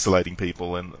isolating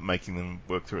people and making them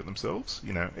work through it themselves,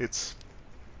 it's,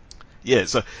 yeah,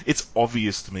 so it's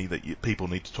obvious to me that people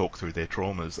need to talk through their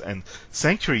traumas, and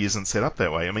Sanctuary isn't set up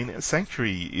that way. I mean,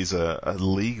 Sanctuary is a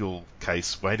legal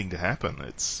case waiting to happen.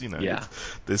 It's,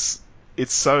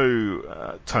 it's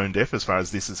so tone deaf as far as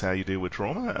this is how you deal with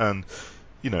trauma, and,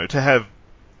 to have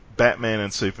Batman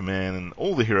and Superman and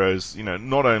all the heroes,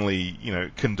 not only,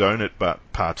 condone it, but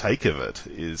partake of it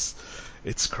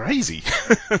it's crazy.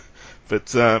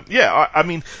 But, I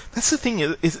mean, that's the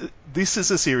thing, this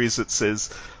is a series that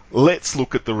says, let's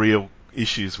look at the real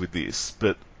issues with this,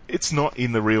 but it's not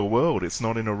in the real world. It's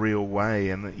not in a real way,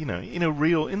 and in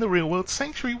the real world,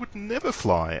 Sanctuary would never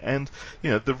fly. And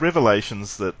the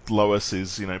revelations that Lois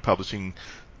is publishing,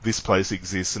 this place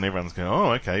exists, and everyone's going,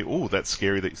 oh, okay, that's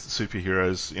scary that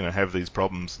superheroes have these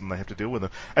problems and they have to deal with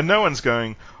them. And no one's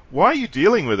going, why are you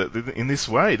dealing with it in this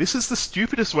way? This is the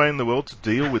stupidest way in the world to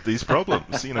deal with these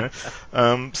problems.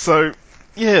 So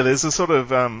yeah, there's a sort of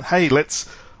hey, let's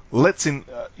invite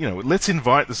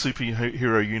the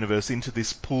superhero universe into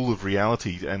this pool of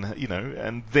reality, and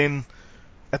and then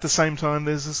at the same time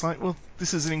there's this like, well,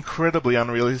 this is an incredibly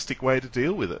unrealistic way to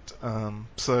deal with it.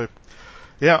 So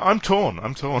yeah, I'm torn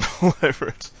all over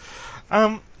it.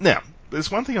 Now,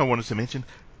 there's one thing I wanted to mention.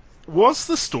 Was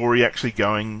the story actually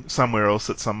going somewhere else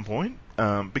at some point?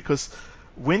 Because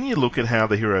when you look at how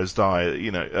the heroes die,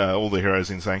 all the heroes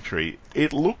in Sanctuary,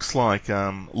 it looks like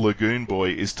Lagoon Boy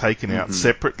is taken out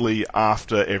separately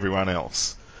after everyone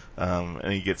else,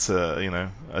 and he gets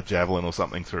a javelin or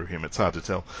something through him. It's hard to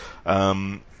tell.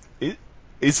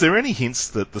 Is there any hints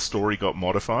that the story got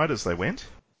modified as they went?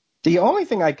 The only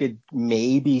thing I could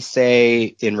maybe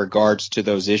say in regards to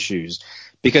those issues,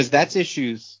 because that's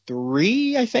issue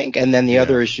 3, I think, and then the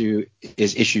other issue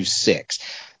is issue 6.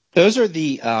 Those are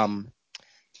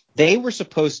they were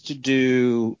supposed to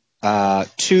do 2,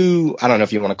 I don't know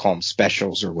if you want to call them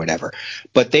specials or whatever,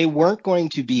 but they weren't going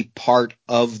to be part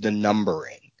of the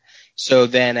numbering. So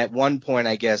then at one point,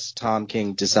 I guess Tom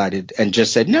King decided and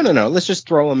just said, no, let's just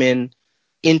throw them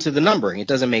into the numbering. It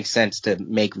doesn't make sense to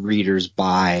make readers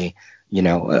buy,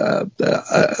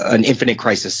 an Infinite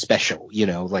Crisis special,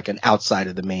 like an outside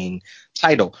of the main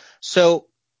title. So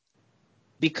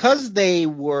because they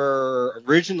were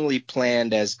originally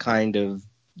planned as kind of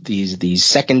these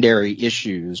secondary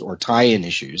issues or tie-in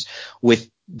issues with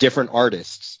different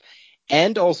artists,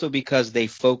 and also because they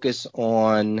focus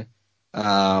on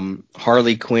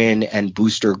Harley Quinn and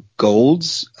Booster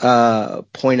Gold's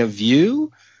point of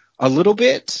view a little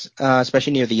bit,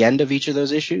 especially near the end of each of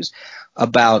those issues,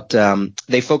 about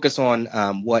they focus on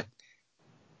what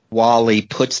Wally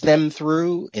puts them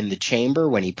through in the chamber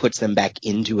when he puts them back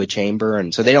into a chamber,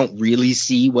 and so they don't really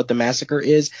see what the massacre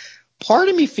is. Part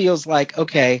of me feels like,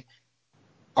 okay,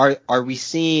 are we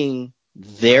seeing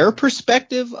their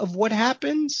perspective of what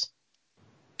happens?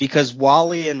 Because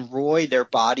Wally and Roy, their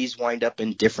bodies wind up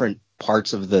in different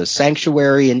parts of the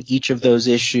sanctuary in each of those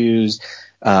issues.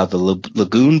 The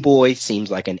Lagoon Boy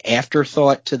seems like an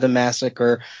afterthought to the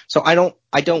massacre. So I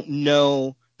don't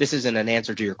know. This isn't an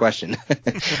answer to your question,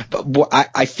 but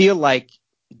I feel like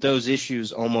those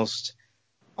issues almost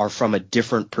are from a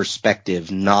different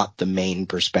perspective, not the main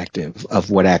perspective of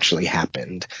what actually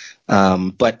happened.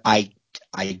 But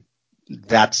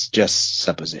that's just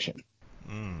supposition.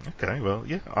 Okay, well,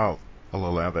 yeah, I'll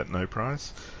allow that no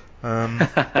prize.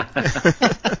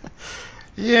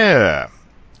 Yeah.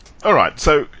 All right.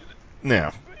 So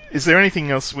now, is there anything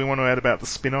else we want to add about the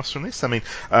spin-offs from this? I mean,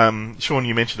 Sean,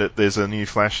 you mentioned it. There's a new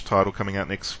Flash title coming out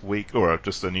next week, or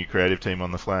just a new creative team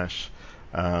on the Flash,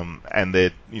 and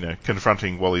they're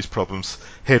confronting Wally's problems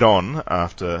head on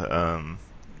after.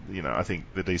 I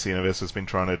think the DC Universe has been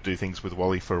trying to do things with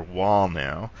Wally for a while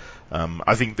now.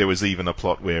 I think there was even a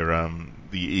plot where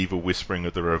the evil whispering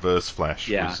of the Reverse Flash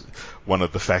was one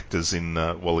of the factors in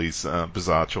Wally's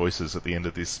bizarre choices at the end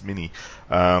of this mini.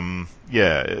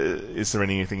 Is there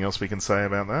anything else we can say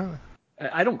about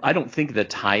that? I don't think the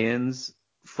tie-ins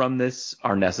from this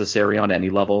are necessary on any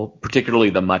level, particularly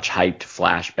the much hyped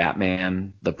Flash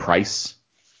Batman, the Price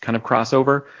kind of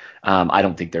crossover. I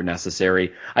don't think they're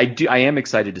necessary. I am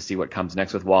excited to see what comes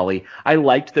next with Wally. I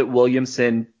liked that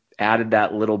Williamson added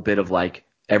that little bit of like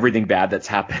everything bad that's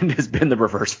happened has been the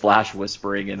Reverse Flash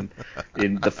whispering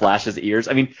in the Flash's ears.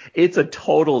 I mean, it's a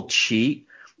total cheat,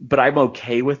 but I'm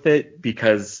okay with it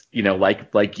because,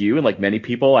 like you and like many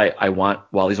people, I want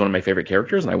Wally's one of my favorite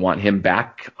characters and I want him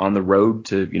back on the road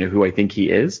to, who I think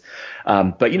he is.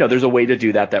 But there's a way to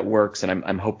do that works. And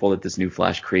I'm hopeful that this new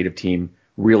Flash creative team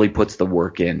really puts the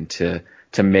work in to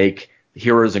make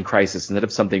Heroes in Crisis, instead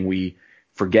of something we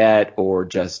forget or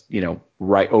just,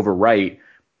 overwrite,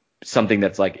 something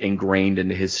that's like ingrained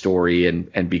into his story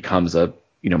and becomes a,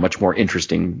 much more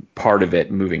interesting part of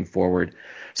it moving forward.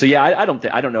 So yeah, I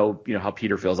don't know, how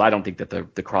Peter feels. I don't think that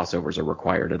the crossovers are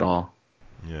required at all.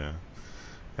 Yeah.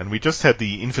 And we just had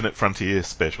the Infinite Frontier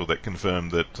special that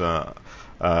confirmed that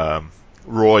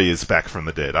Roy is back from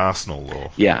the dead,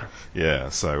 Arsenal.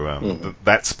 So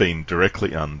that's been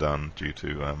directly undone due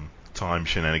to time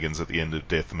shenanigans at the end of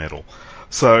Death Metal.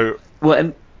 So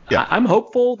I'm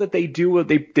hopeful that they do.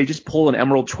 They just pull an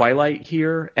Emerald Twilight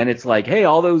here, and it's like, hey,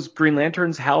 all those Green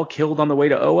Lanterns Hal killed on the way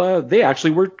to Oa, they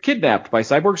actually were kidnapped by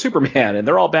Cyborg Superman, and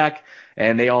they're all back,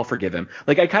 and they all forgive him.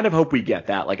 Like, I kind of hope we get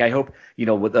that. Like, I hope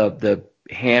with the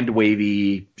hand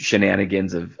wavy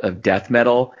shenanigans of Death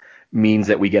Metal means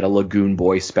that we get a Lagoon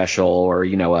Boy special, or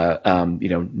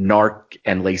Narc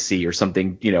and Lacey or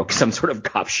something, some sort of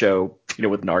cop show,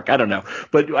 with Narc. I don't know,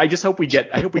 but I just hope we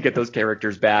get those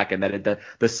characters back, and that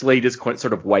the slate is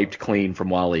sort of wiped clean from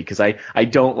Wally, because I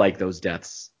don't like those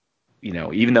deaths.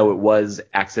 Even though it was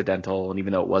accidental and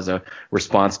even though it was a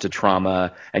response to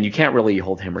trauma, and you can't really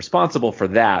hold him responsible for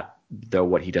that, though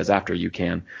what he does after you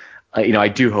can. I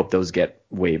do hope those get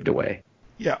waved away.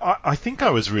 Yeah, I think I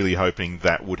was really hoping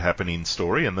that would happen in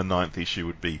story, and the 9th issue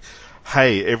would be,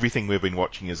 hey, everything we've been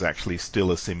watching is actually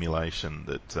still a simulation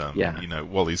that,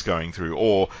 Wally's going through.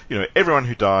 Or, everyone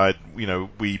who died,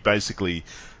 we basically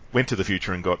went to the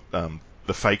future and got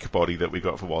the fake body that we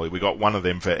got for Wally. We got one of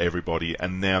them for everybody,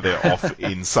 and now they're off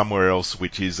in somewhere else,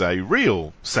 which is a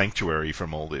real sanctuary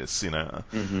from all this,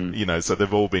 so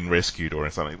they've all been rescued or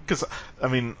something. Because,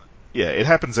 yeah, it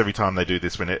happens every time they do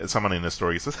this when someone in a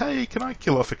story says, hey, can I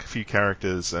kill off a few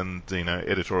characters? And,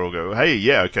 editorial go, hey,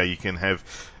 yeah, okay, you can have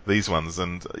these ones.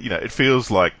 And, it feels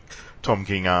like Tom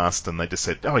King asked and they just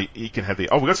said, oh, you can have we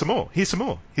got some more. Here's some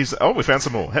more. We found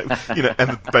some more.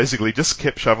 And basically just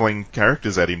kept shoveling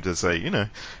characters at him to say,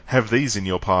 have these in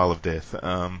your pile of death.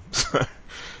 So,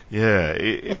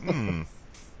 yeah.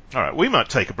 All right, we might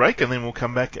take a break and then we'll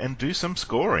come back and do some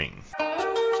scoring.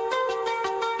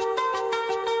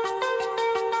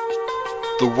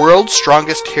 The world's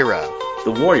strongest hero.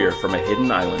 The warrior from a hidden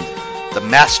island. The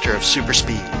master of super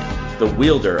speed. The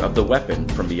wielder of the weapon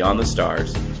from beyond the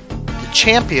stars. The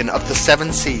champion of the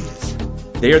 7 seas.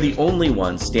 They are the only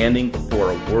ones standing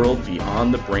before a world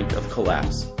beyond the brink of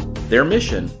collapse. Their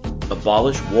mission: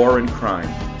 abolish war and crime,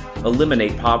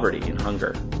 eliminate poverty and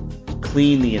hunger,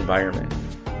 clean the environment,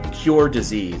 cure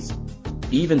disease,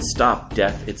 even stop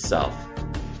death itself.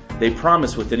 They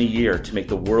promise within a year to make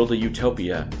the world a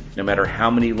utopia, no matter how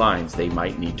many lines they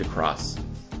might need to cross.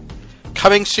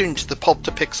 Coming soon to the Pulp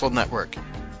to Pixel Network,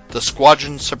 the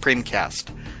Squadron Supreme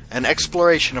cast, an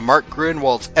exploration of Mark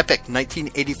Gruenwald's epic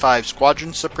 1985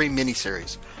 Squadron Supreme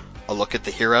miniseries. A look at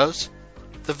the heroes,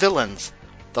 the villains,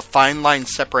 the fine line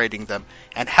separating them,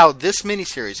 and how this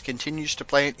miniseries continues to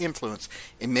play an influence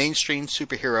in mainstream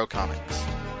superhero comics.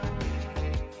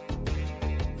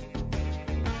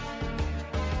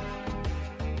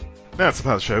 Now it's the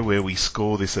part of the show where we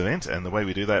score this event, and the way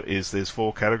we do that is there's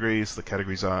 4 categories. The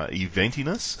categories are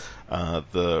eventiness,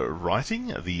 the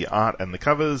writing, the art and the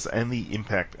covers, and the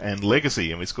impact and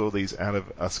legacy. And we score these out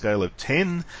of a scale of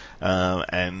 10,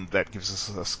 and that gives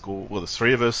us a score. Well, there's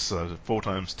 3 of us, so 4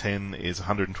 times 10 is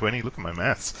 120. Look at my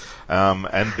maths.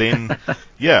 And then,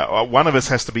 one of us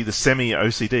has to be the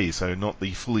semi-OCD, so not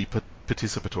the fully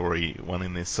participatory one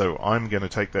in this. So I'm going to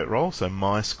take that role, so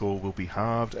my score will be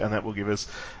halved, and that will give us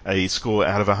a score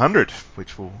out of 100,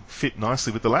 which will fit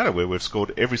nicely with the ladder where we've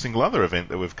scored every single other event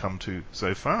that we've come to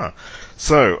so far.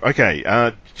 So,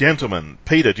 okay, gentlemen,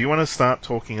 Peter, do you want to start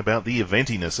talking about the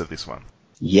eventiness of this one?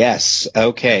 Yes.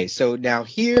 Okay. So now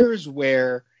here's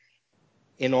where,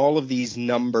 in all of these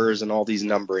numbers and all these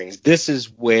numberings, this is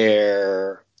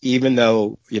where, even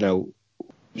though,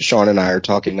 Sean and I are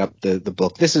talking up the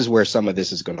book, this is where some of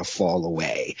this is going to fall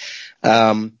away.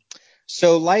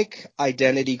 So like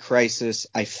Identity Crisis,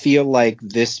 I feel like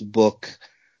this book,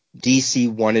 DC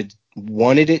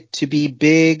wanted it to be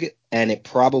big, and it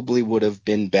probably would have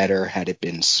been better had it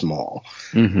been small.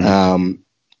 Mm-hmm.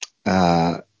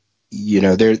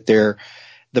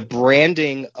 The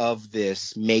branding of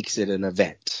this makes it an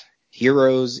event.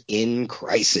 Heroes in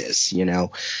Crisis,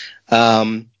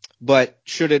 But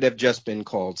should it have just been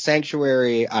called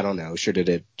Sanctuary? I don't know. Should it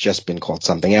have just been called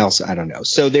something else? I don't know.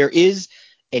 So there is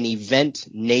an event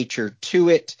nature to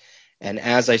it. And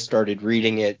as I started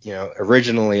reading it,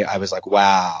 originally I was like,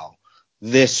 wow,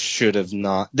 this should have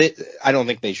not, I don't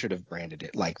think they should have branded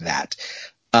it like that.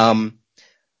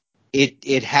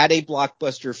 It had a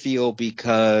blockbuster feel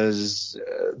because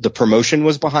the promotion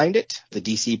was behind it. The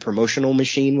DC promotional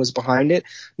machine was behind it,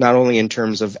 not only in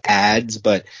terms of ads,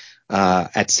 but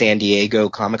at San Diego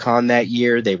Comic-Con that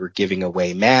year, they were giving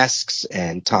away masks,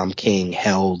 and Tom King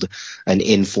held an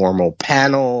informal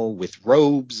panel with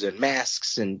robes and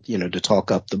masks and, to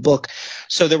talk up the book.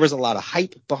 So there was a lot of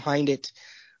hype behind it.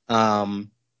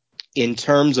 In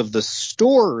terms of the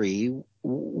story,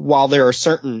 while there are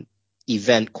certain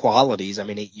event qualities, I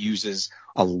mean, it uses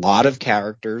a lot of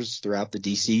characters throughout the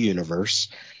DC universe.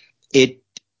 It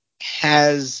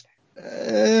has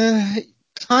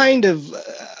kind of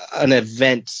an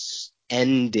event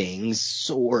ending,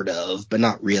 sort of, but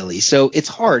not really. So it's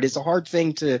hard. It's a hard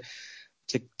thing to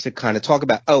kind of talk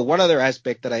about. Oh, one other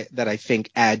aspect that I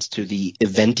think adds to the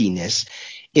eventiness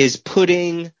is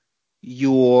putting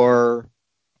your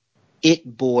it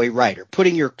boy writer,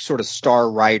 putting your sort of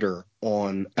star writer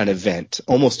on an event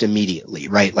almost immediately,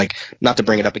 right? Like, not to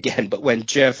bring it up again, but when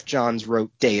Jeff Johns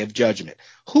wrote Day of Judgment,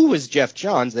 who was Jeff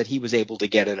Johns that he was able to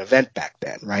get an event back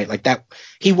then, right? Like that,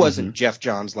 he wasn't Jeff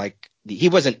Johns, he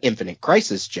wasn't Infinite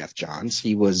Crisis Jeff Johns.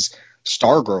 He was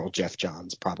Stargirl Jeff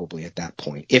Johns probably at that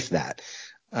point, if that.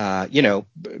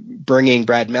 Bringing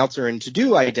Brad Meltzer in to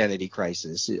do Identity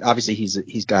Crisis. Obviously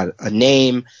he's got a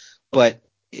name, but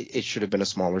it should have been a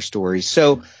smaller story.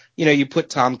 So, you put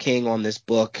Tom King on this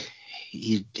book.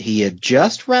 He had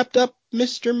just wrapped up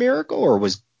Mr. Miracle, or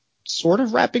was sort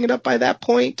of wrapping it up by that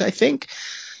point, I think.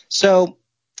 So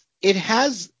it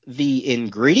has the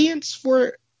ingredients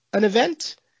for an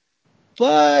event,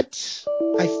 but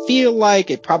I feel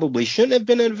like it probably shouldn't have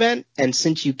been an event. And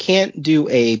since you can't do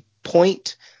a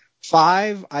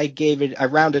 0.5, I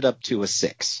rounded up to a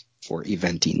 6 for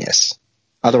eventiness.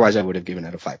 Otherwise, I would have given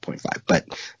it a 5.5, but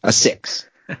a 6.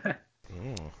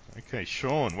 Okay,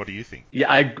 Sean, what do you think?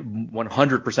 Yeah, I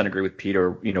 100% agree with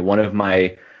Peter. One of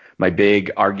my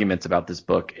big arguments about this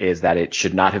book is that it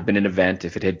should not have been an event.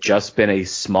 If it had just been a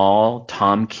small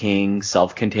Tom King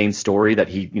self-contained story that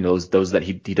he does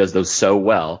those so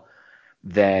well,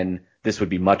 then this would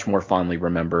be much more fondly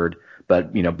remembered.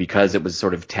 But, because it was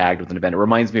sort of tagged with an event, it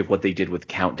reminds me of what they did with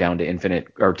Countdown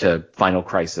to Final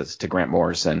Crisis to Grant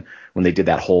Morrison when they did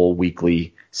that whole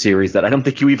weekly series that I don't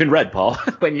think you even read, Paul,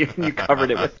 when you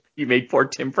covered it you made poor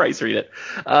Tim Price read it.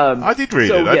 I did read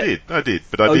it. Yeah. I did.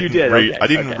 But I didn't you did? Okay. I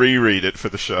didn't reread it for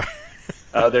the show.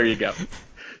 Oh, there you go.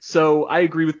 So I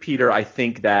agree with Peter. I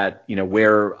think that,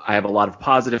 where I have a lot of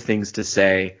positive things to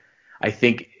say, I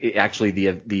think actually the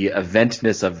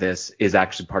eventness of this is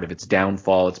actually part of its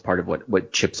downfall. It's part of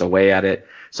what chips away at it.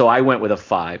 So I went with a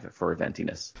 5 for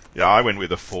eventiness. Yeah, I went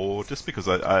with a 4 just because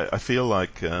I feel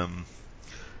like a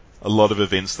lot of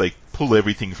events, they pull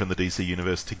everything from the DC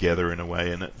universe together in a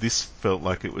way, and this felt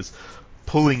like it was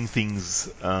pulling things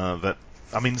that,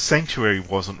 I mean, Sanctuary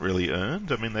wasn't really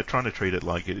earned. I mean, they're trying to treat it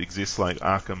like it exists like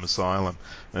Arkham Asylum,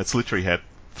 and it's literally had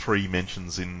 3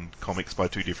 mentions in comics by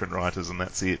 2 different writers, and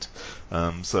that's it.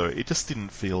 So it just didn't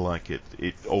feel like it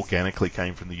organically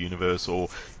came from the universe or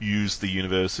used the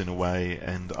universe in a way,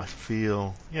 and I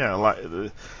feel, like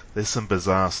there's some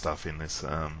bizarre stuff in this,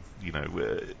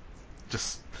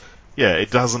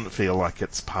 it doesn't feel like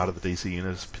it's part of the DC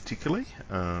universe particularly.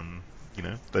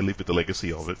 They live with the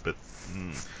legacy of it, but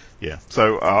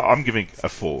So I'm giving a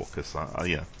 4 because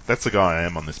that's the guy I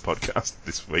am on this podcast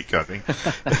this week, I think.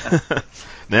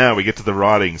 Now we get to the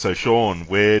writing. So Sean,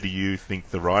 where do you think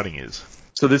the writing is?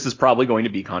 So this is probably going to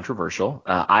be controversial.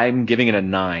 I'm giving it a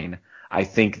 9. I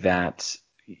think that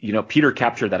Peter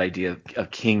captured that idea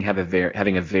of King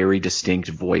having a very distinct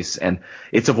voice, and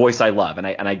it's a voice I love, and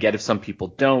I get if some people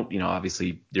don't.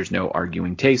 Obviously there's no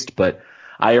arguing taste, but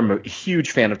I am a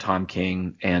huge fan of Tom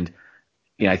King, and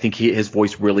I think his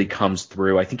voice really comes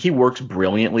through. I think he works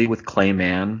brilliantly with Clay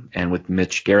Mann and with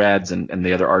Mitch Gerads and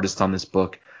the other artists on this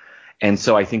book, and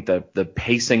so I think the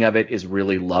pacing of it is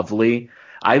really lovely.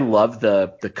 I love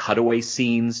the cutaway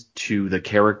scenes to the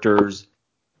characters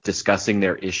discussing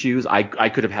their issues. I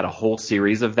could have had a whole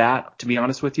series of that, to be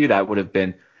honest with you. That would have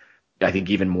been, I think,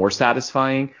 even more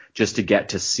satisfying, just to get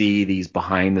to see these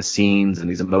behind the scenes and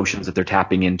these emotions that they're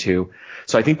tapping into.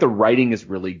 So I think the writing is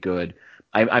really good.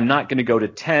 I'm not going to go to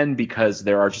 10 because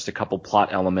there are just a couple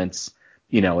plot elements,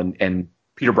 and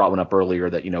Peter brought one up earlier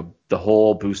that, the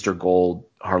whole Booster Gold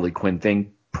Harley Quinn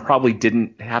thing probably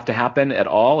didn't have to happen at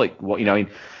all.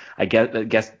 I get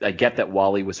that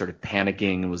Wally was sort of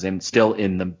panicking and was still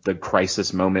in the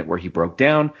crisis moment where he broke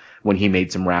down when he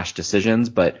made some rash decisions.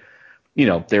 But,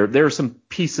 there are some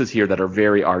pieces here that are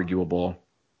very arguable,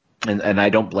 and I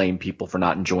don't blame people for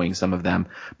not enjoying some of them.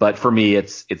 But for me,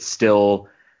 it's still,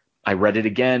 I read it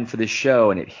again for this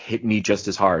show and it hit me just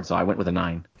as hard. So I went with a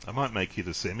 9. I might make you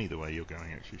the semi the way you're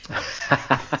going, actually.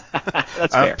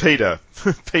 That's fair.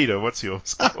 Peter, what's your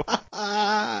score?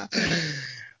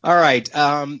 All right.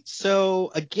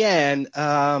 So again,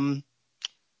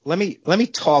 let me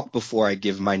talk before I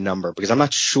give my number, because I'm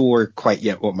not sure quite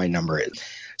yet what my number is.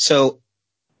 So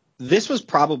this was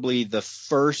probably the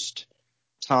first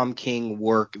Tom King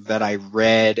work that I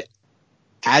read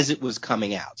as it was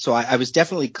coming out. So I was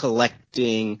definitely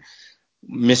collecting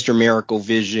Mr. Miracle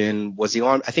Vision. Was he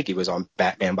on? I think he was on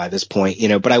Batman by this point,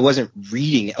 but I wasn't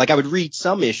reading it. Like, I would read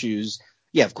some issues.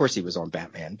 Yeah, of course he was on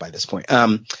Batman by this point.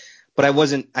 But I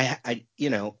wasn't, I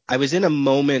was in a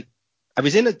moment, I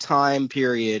was in a time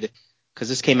period, because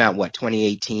this came out,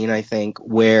 2018, I think,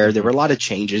 where there were a lot of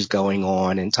changes going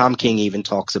on. And Tom King even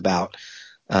talks about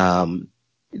a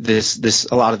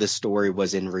lot of this story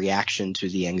was in reaction to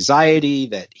the anxiety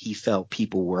that he felt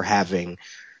people were having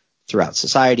throughout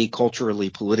society, culturally,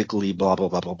 politically, blah, blah,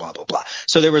 blah, blah, blah, blah, blah.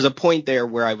 So there was a point there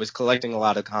where I was collecting a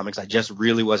lot of comics. I just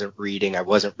really wasn't reading. I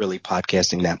wasn't really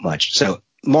podcasting that much. So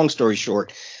long story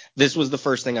short, this was the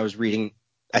first thing I was reading.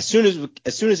 As soon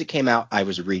as it came out, I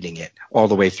was reading it all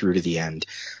the way through to the end.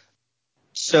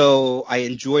 So I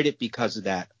enjoyed it because of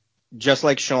that. Just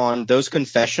like Sean, those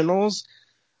confessionals,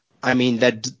 I mean,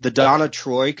 the Donna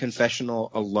Troy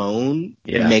confessional alone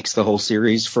makes the whole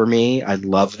series for me. I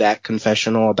love that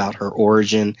confessional about her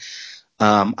origin.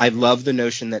 I love the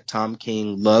notion that Tom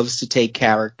King loves to take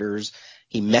characters,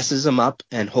 he messes them up,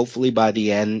 and hopefully by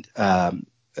the end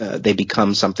they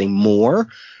become something more.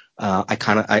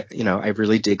 I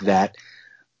really dig that.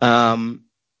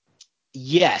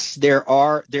 Yes,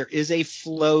 there is a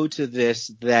flow to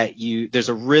this there's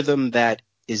a rhythm that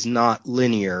is not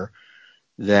linear,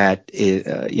 that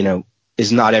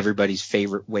is not everybody's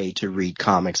favorite way to read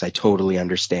comics. I totally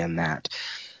understand that.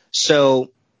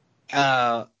 So,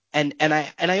 and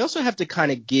I also have to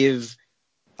kind of give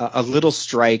a little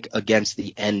strike against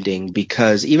the ending,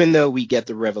 because even though we get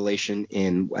the revelation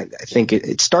in, I think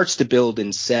it starts to build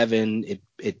in 7,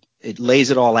 it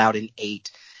lays it all out in 8,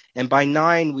 and by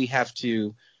 9 we have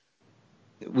to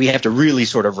really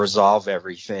sort of resolve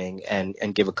everything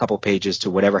and give a couple pages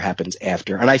to whatever happens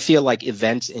after. And I feel like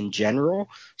events in general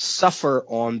suffer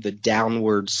on the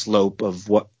downward slope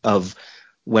of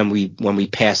when we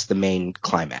pass the main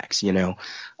climax, and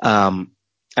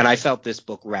I felt this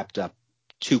book wrapped up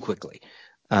too quickly.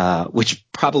 which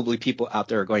probably people out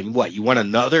there are going, what, you want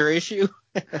another issue?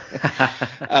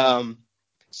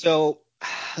 So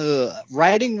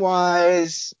writing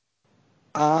wise,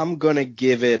 I'm going to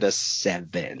give it a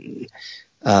 7.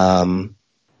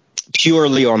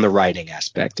 Purely on the writing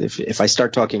aspect. If I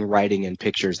start talking writing and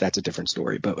pictures, that's a different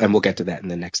story, and we'll get to that in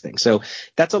the next thing. So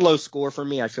that's a low score for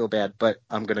me. I feel bad, but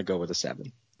I'm going to go with a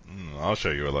 7. I'll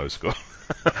show you a low score.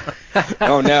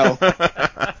 Oh, no.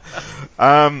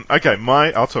 Okay,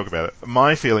 I'll talk about it.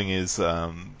 My feeling is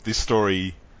this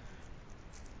story,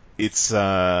 it's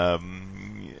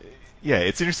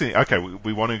interesting. Okay,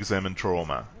 we want to examine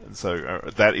trauma.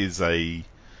 So that is I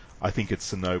think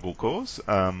it's a noble cause.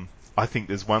 I think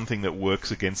there's one thing that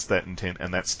works against that intent,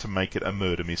 and that's to make it a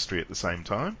murder mystery at the same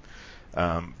time.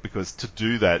 Because to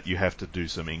do that, you have to do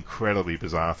some incredibly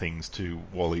bizarre things to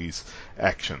Wally's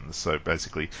actions. So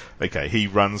basically, okay, he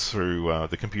runs through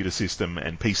the computer system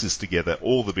and pieces together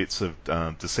all the bits of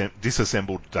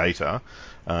disassembled data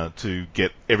to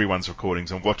get everyone's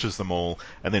recordings and watches them all,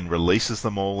 and then releases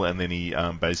them all, and then he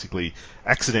basically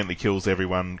accidentally kills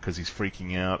everyone because he's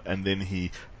freaking out, and then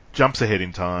he jumps ahead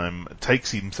in time,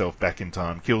 takes himself back in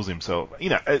time, kills himself.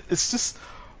 It's just...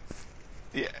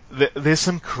 Yeah, there's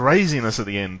some craziness at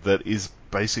the end that is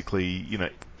basically,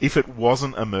 if it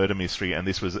wasn't a murder mystery and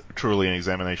this was truly an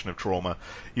examination of trauma,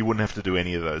 you wouldn't have to do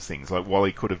any of those things. Like,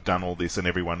 Wally could have done all this and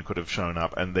everyone could have shown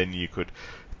up, and then you could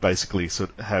basically sort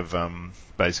of have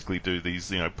basically do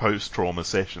these, post-trauma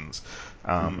sessions.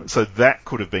 So that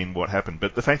could have been what happened.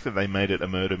 But the fact that they made it a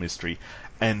murder mystery,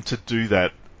 and to do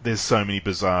that, there's so many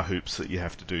bizarre hoops that you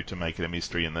have to do to make it a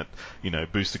mystery, and that,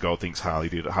 Booster Gold thinks Harley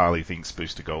did it, Harley thinks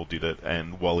Booster Gold did it,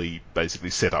 and Wally basically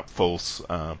set up false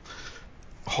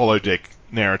holodeck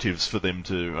narratives for them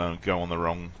to go on the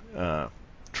wrong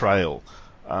trail.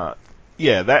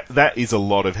 That is a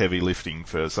lot of heavy lifting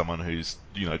for someone who's,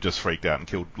 just freaked out and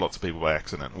killed lots of people by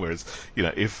accident. Whereas,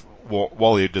 if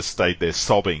Wally had just stayed there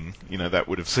sobbing, that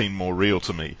would have seemed more real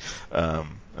to me,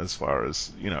 as far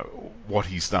as, what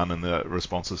he's done and the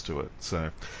responses to it.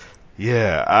 So,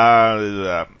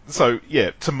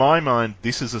 to my mind,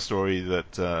 this is a story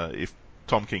that, if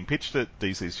Tom King pitched it,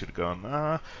 DC should have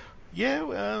gone,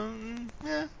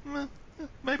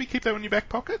 maybe keep that in your back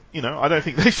pocket. I don't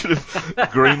think they should have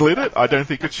greenlit it. I don't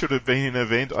think it should have been an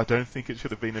event. I don't think it should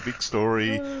have been a big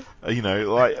story.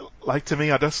 Like to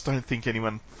me, I just don't think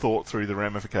anyone thought through the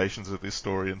ramifications of this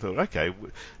story and thought, okay,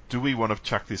 do we want to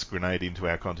chuck this grenade into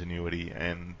our continuity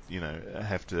and,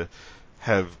 have to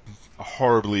have a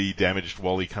horribly damaged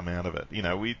Wally come out of it?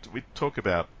 We talk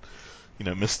about,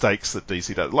 mistakes that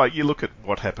DC does. Like, you look at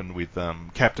what happened with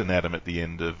Captain Atom at the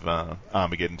end of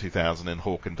Armageddon 2000 and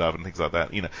Hawk and Dove and things like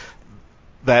that.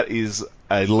 That is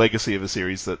a legacy of a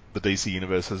series that the DC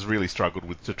Universe has really struggled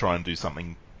with to try and do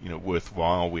something,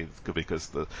 worthwhile with, because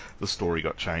the story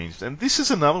got changed. And this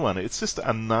is another one. It's just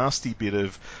a nasty bit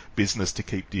of business to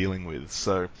keep dealing with.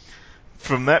 So,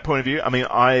 from that point of view, I mean,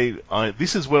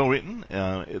 this is well written.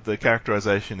 The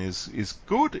characterization is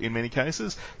good in many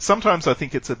cases. Sometimes I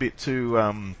think it's a bit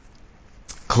too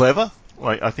clever.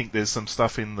 Like, I think there's some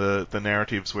stuff in the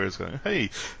narratives where it's going,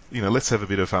 hey, let's have a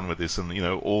bit of fun with this, and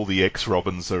all the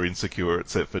ex-Robins are insecure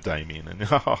except for Damian, and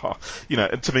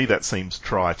and to me that seems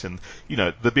trite. And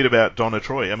the bit about Donna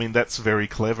Troy, I mean, that's very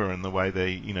clever in the way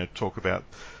they talk about.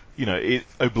 It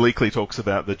obliquely talks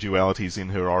about the dualities in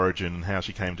her origin and how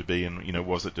she came to be, and,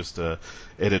 was it just a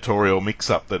editorial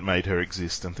mix-up that made her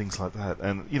exist and things like that.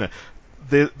 And,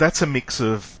 that's a mix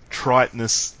of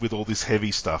triteness with all this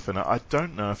heavy stuff, and I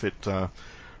don't know if it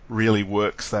really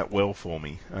works that well for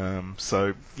me. I'm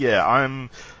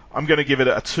going to give it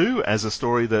a 2 as a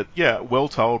story that, well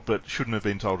told, but shouldn't have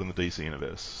been told in the DC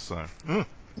Universe. So,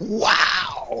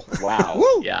 Wow.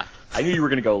 Yeah. I knew you were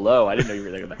going to go low. I didn't know you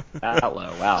were going to go that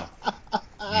low. Wow.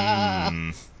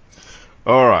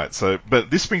 All right. So,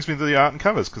 but this brings me to the art and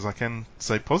covers, because I can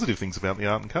say positive things about the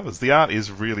art and covers. The art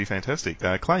is really fantastic.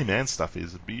 Clay Mann stuff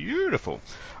is beautiful.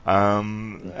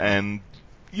 And,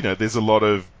 there's a lot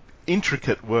of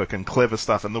intricate work and clever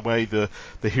stuff, and the way the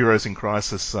Heroes in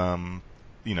Crisis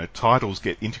titles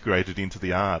get integrated into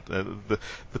the art. The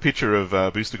picture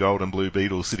of Booster Gold and Blue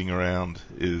Beetle sitting around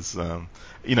is,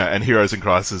 and Heroes in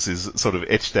Crisis is sort of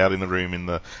etched out in the room in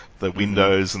the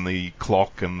windows and the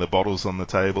clock and the bottles on the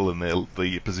table and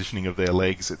the positioning of their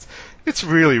legs. It's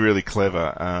really, really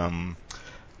clever.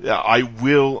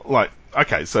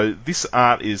 So this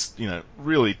art is,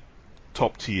 really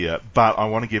top tier, but I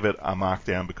want to give it a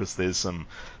markdown because there's some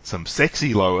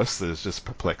sexy Lois that is just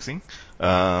perplexing.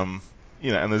 And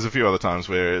there's a few other times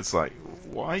where it's like,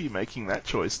 why are you making that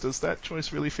choice? Does that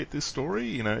choice really fit this story?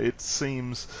 You know, it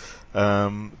seems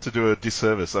to do a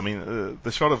disservice. I mean,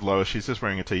 the shot of Lois, she's just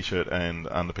wearing a t-shirt and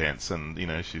underpants, and you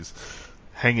know, she's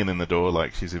hanging in the door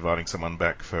like she's inviting someone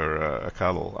back for a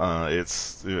cuddle.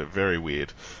 It's very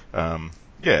weird. Yeah,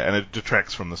 and it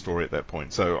detracts from the story at that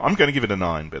point. So I'm going to give it a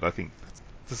 9, but I think,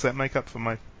 does that make up for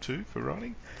my 2 for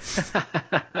writing?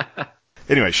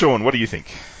 Anyway, Sean, what do you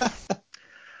think?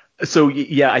 So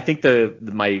yeah, I think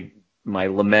my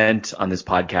lament on this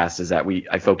podcast is that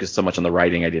I focused so much on the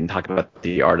writing, I didn't talk about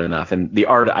the art enough. And the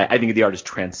art, I think the art is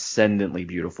transcendently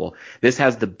beautiful. This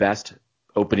has the best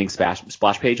opening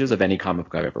splash pages of any comic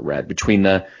book I've ever read. Between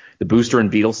the Booster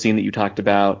and Beetle scene that you talked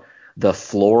about, the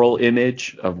floral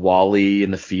image of Wally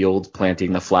in the field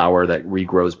planting the flower that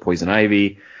regrows poison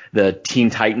ivy, the Teen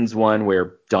Titans one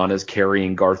where Donna's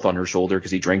carrying Garth on her shoulder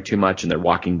because he drank too much and they're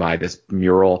walking by this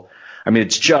mural. I mean,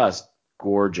 it's just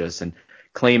gorgeous. And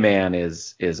Clayman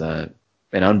is an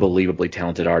unbelievably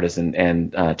talented artist.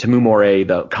 And Temu Morey,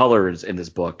 the colors in this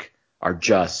book are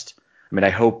just, I mean, I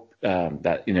hope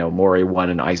that, you know, Morey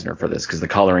won an Eisner for this because the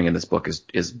coloring in this book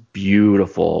is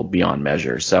beautiful beyond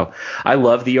measure. So I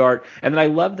love the art. And then I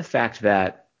love the fact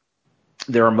that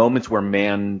there are moments where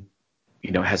man,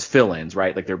 you know, has fill-ins,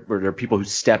 right? Like there are people who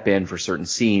step in for certain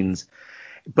scenes.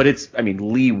 But it's, I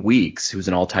mean, Lee Weeks, who's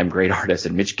an all-time great artist,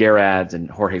 and Mitch Gerads and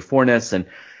Jorge Fornes, and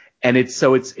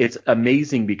it's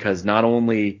amazing because not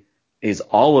only is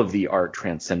all of the art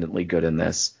transcendently good in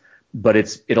this, but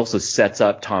it also sets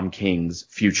up Tom King's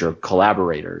future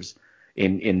collaborators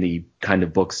in the kind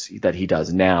of books that he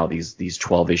does now, these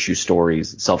 12-issue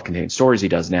stories, self-contained stories he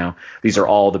does now. These are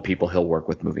all the people he'll work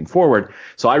with moving forward.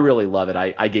 So I really love it.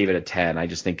 I gave it a 10. I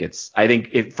just think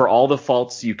for all the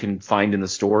faults you can find in the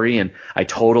story, and I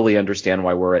totally understand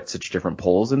why we're at such different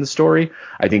poles in the story,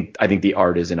 I think the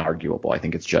art is inarguable. I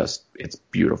think it's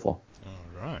beautiful.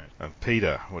 All right.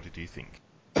 Peter, what did you think?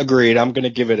 Agreed. I'm going to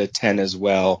give it a 10 as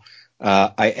well.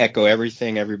 I echo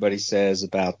everything everybody says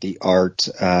about the art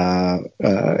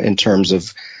in terms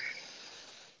of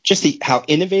just how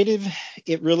innovative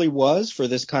it really was for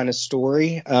this kind of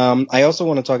story. I also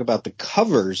want to talk about the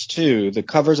covers too. The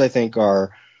covers I think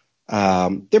are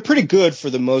they're pretty good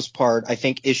for the most part. I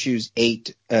think issue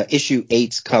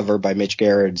 8's cover by Mitch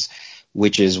Gerads,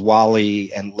 which is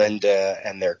Wally and Linda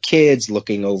and their kids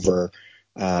looking over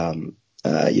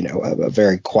a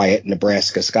very quiet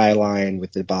Nebraska skyline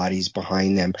with the bodies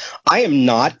behind them. I am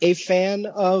not a fan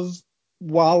of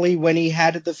Wally when he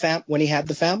had the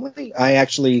family. I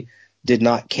actually did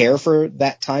not care for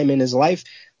that time in his life.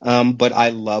 But I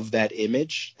love that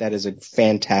image. That is a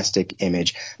fantastic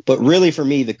image. But really for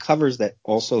me, the covers that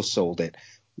also sold it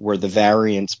were the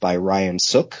variants by Ryan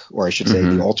Sook, or I should say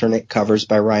the alternate covers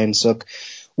by Ryan Sook,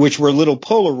 which were little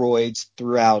Polaroids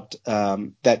throughout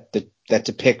that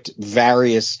depict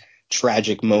various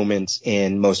tragic moments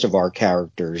in most of our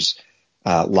characters'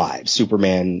 lives.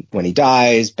 Superman when he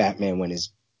dies, Batman when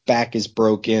his back is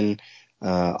broken,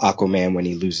 Aquaman when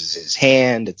he loses his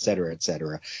hand, et cetera, et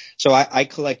cetera. So I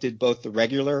collected both the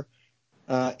regular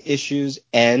issues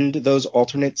and those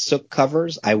alternate Sook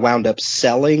covers. I wound up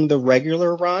selling the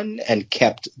regular run and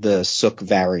kept the Sook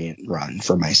variant run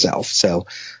for myself. So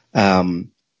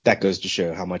that goes to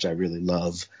show how much I really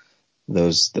love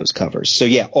those covers. So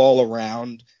yeah, all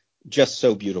around, just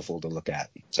so beautiful to look at.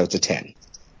 So it's a 10.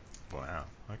 Wow.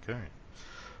 Okay.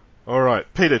 All right,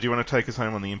 Peter, do you want to take us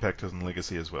home on the impact and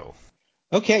legacy as well?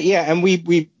 Okay, yeah, and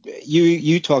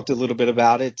you talked a little bit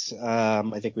about it.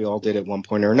 I think we all did at one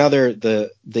point or another.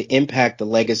 The impact, the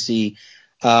legacy.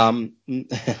 No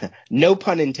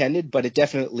pun intended, but it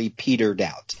definitely petered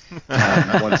out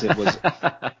once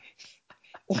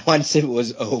it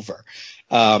was over.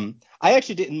 I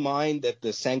actually didn't mind that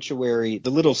the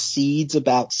little seeds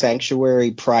about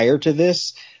Sanctuary prior to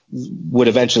this would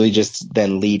eventually just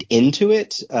then lead into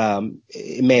it.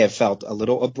 It may have felt a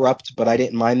little abrupt, but I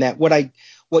didn't mind that.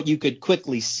 What you could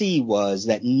quickly see was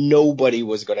that nobody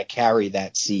was going to carry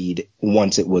that seed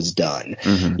once it was done.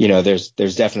 Mm-hmm. You know, there's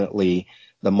definitely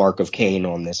the mark of Cain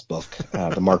on this book,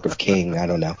 the mark of King. I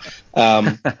don't know.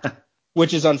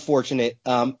 Which is unfortunate.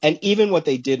 And even what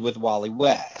they did with Wally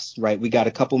West, right? We got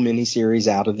a couple miniseries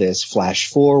out of this, Flash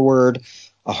Forward,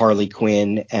 a Harley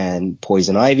Quinn and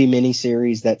Poison Ivy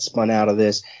miniseries that spun out of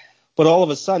this. But all of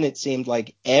a sudden, it seemed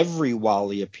like every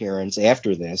Wally appearance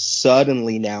after this,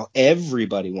 suddenly now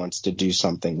everybody wants to do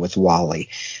something with Wally.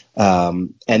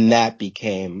 And that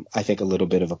became, I think, a little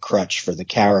bit of a crutch for the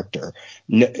character.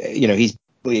 He's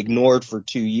ignored for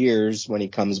 2 years when he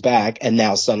comes back, and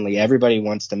now suddenly everybody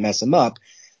wants to mess him up.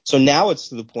 So now it's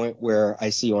to the point where I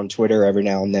see on Twitter every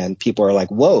now and then people are like,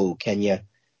 whoa, can you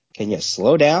can you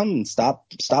slow down and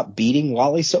stop beating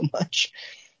Wally so much?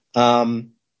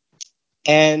 And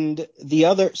the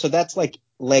other, so that's like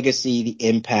legacy, the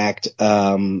impact.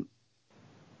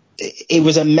 It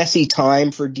was a messy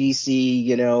time for DC,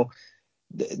 you know.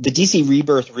 The DC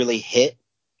Rebirth really hit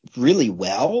really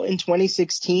well in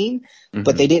 2016,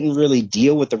 but they didn't really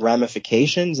deal with the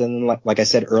ramifications. And like I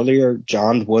said earlier,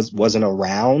 John wasn't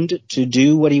around to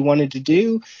do what he wanted to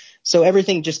do. So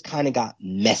everything just kind of got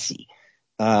messy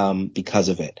because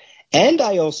of it. And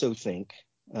I also think,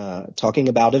 talking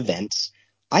about events,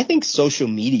 I think social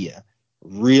media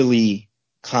really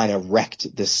kind of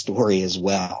wrecked this story as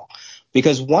well.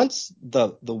 Because once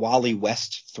the Wally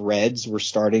West threads were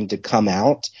starting to come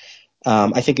out,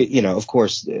 I think, you know, of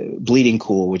course, Bleeding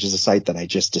Cool, which is a site that I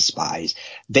just despise,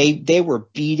 they were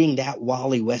beating that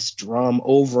Wally West drum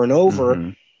over and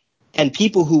over. And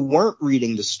people who weren't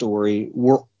reading the story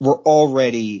were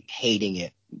already hating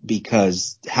it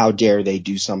because how dare they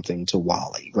do something to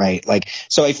Wally, right? Like,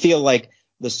 so I feel like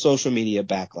the social media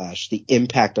backlash, the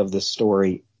impact of the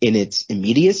story in its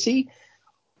immediacy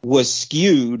was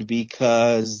skewed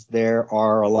because there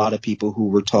are a lot of people who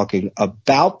were talking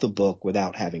about the book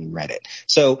without having read it.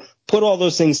 So put all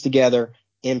those things together,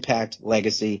 impact,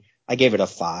 legacy. I gave it a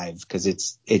 5 because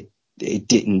it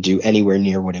didn't do anywhere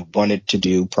near what it wanted to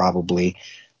do, probably.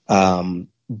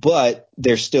 But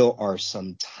there still are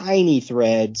some tiny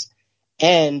threads,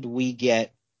 and we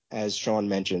get, as Sean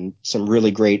mentioned, some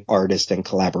really great artists and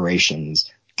collaborations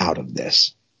out of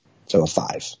this. So a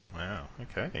 5. Wow.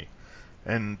 Okay.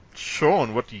 And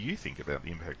Sean, what do you think about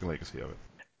the impact and legacy of it?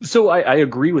 So I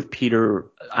agree with Peter.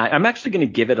 I'm actually going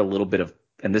to give it a little bit of,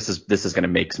 and this is going to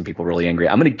make some people really angry.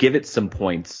 I'm going to give it some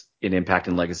points in impact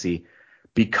and legacy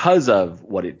because of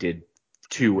what it did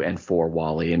to and for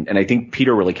Wally. And I think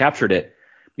Peter really captured it.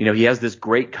 You know, he has this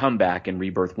great comeback in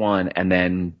Rebirth 1, and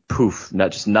then poof,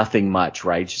 just nothing much,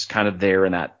 right? Just kind of there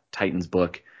in that Titans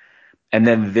book. And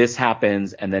then this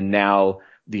happens, and then now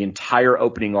the entire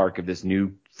opening arc of this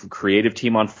new creative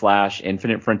team on Flash,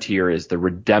 Infinite Frontier, is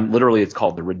literally it's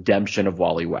called the redemption of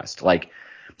Wally West. Like,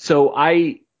 so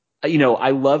I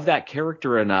love that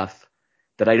character enough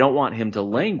that I don't want him to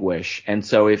languish. And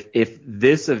so if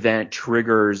this event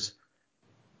triggers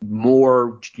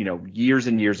more, you know, years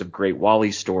and years of great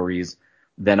Wally stories,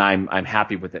 then I'm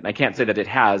happy with it. And I can't say that it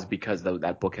has because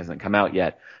that book hasn't come out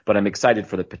yet, but I'm excited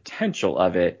for the potential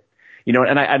of it. You know,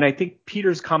 and I think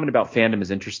Peter's comment about fandom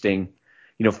is interesting.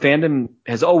 You know, fandom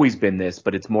has always been this,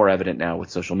 but it's more evident now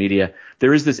with social media.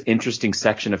 There is this interesting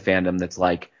section of fandom that's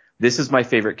like, this is my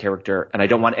favorite character, and I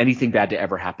don't want anything bad to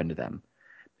ever happen to them.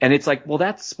 And it's like, well,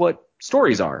 that's what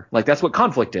stories are. Like, that's what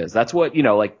conflict is. That's what, you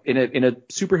know, like in a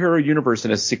superhero universe,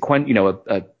 in a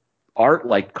art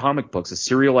like comic books, a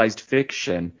serialized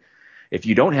fiction, if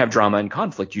you don't have drama and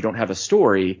conflict, you don't have a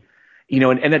story. You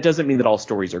know, and that doesn't mean that all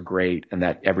stories are great and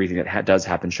that everything that does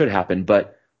happen should happen,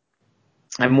 but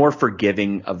I'm more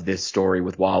forgiving of this story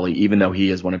with Wally, even though he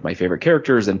is one of my favorite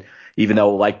characters. And even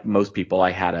though, like most people,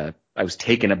 I was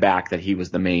taken aback that he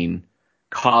was the main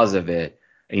cause of it.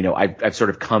 You know, I've sort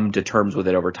of come to terms with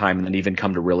it over time, and then even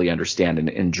come to really understand and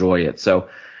enjoy it. So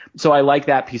I like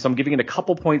that piece. I'm giving it a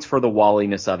couple points for the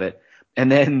Walliness of it. And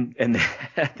then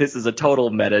this is a total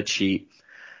meta cheat.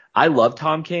 I love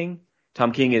Tom King.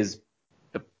 Tom King is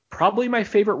probably my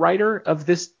favorite writer of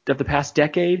the past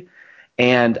decade.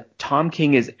 And Tom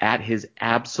King is at his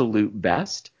absolute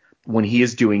best when he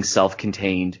is doing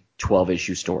self-contained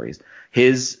 12-issue stories.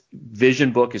 His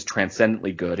Vision book is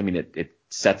transcendently good. I mean, it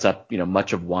sets up, you know,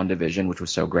 much of WandaVision, which was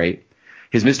so great.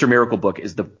 His Mr. Miracle book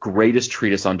is the greatest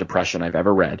treatise on depression I've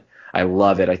ever read. I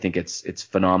love it. I think it's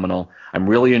phenomenal. I'm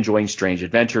really enjoying Strange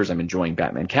Adventures. I'm enjoying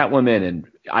Batman Catwoman, and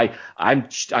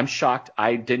I'm shocked.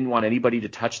 I didn't want anybody to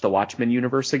touch the Watchmen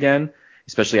universe again,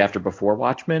 especially after Before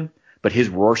Watchmen. But his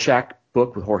Rorschach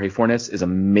book with Jorge Fornes is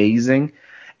amazing.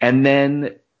 And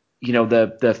then, you know,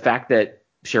 the fact that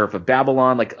Sheriff of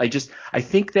Babylon, like, I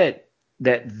think that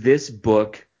this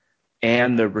book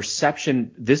and the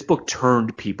reception, this book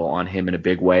turned people on him in a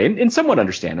big way, and somewhat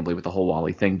understandably with the whole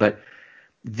Wally thing. But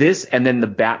this, and then the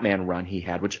Batman run he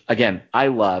had, which again, I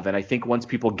love. And I think once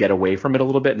people get away from it a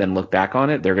little bit and then look back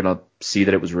on it, they're going to see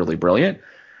that it was really brilliant.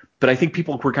 But I think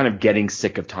people were kind of getting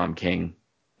sick of Tom King.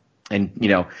 And, you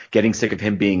know, getting sick of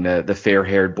him being the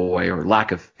fair-haired boy, or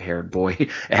lack of haired boy,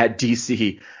 at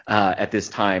DC at this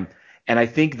time. And I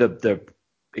think the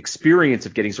experience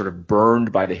of getting sort of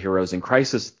burned by the Heroes in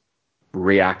Crisis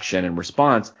reaction and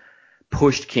response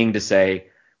pushed King to say,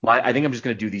 well, I think I'm just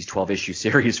going to do these 12-issue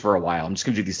series for a while. I'm just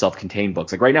going to do these self-contained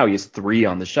books. Like right now, he has 3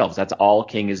 on the shelves. That's all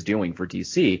King is doing for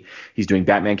DC. He's doing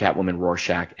Batman, Catwoman,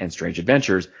 Rorschach, and Strange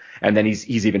Adventures. And then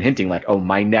he's even hinting like, oh,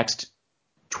 my next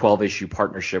 12-issue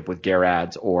partnership with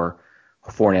Gerads or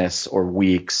Fornes or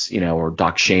Weeks, or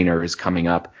Doc Shaner is coming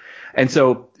up. And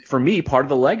so for me, part of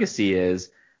the legacy is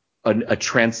a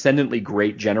transcendently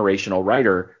great generational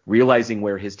writer realizing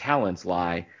where his talents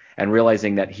lie and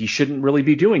realizing that he shouldn't really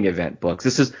be doing event books.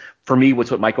 This is, for me, what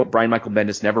Brian Michael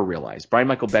Bendis never realized. Brian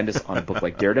Michael Bendis on a book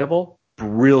like Daredevil,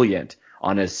 brilliant.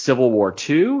 On a Civil War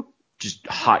II, just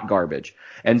hot garbage.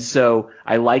 And so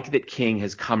I like that King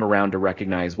has come around to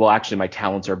recognize, well, actually, my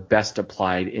talents are best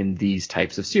applied in these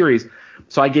types of series.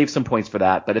 So I gave some points for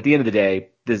that. But at the end of the day,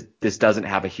 this doesn't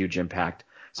have a huge impact.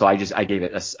 So I gave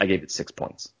it 6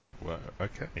 points. Well,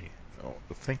 okay. Oh,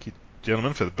 thank you,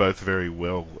 gentlemen, for both very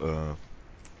well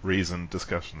reasoned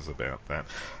discussions about that.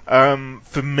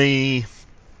 For me,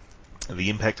 the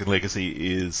impact and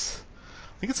legacy is,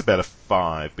 I think it's about a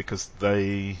 5, because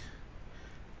a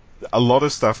lot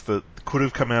of stuff that could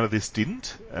have come out of this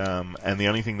didn't, and the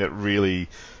only thing that really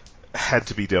had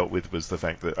to be dealt with was the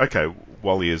fact that, okay,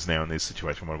 Wally is now in this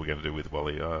situation. What are we going to do with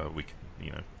Wally? We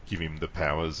can, give him the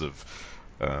powers of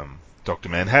Dr.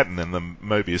 Manhattan and the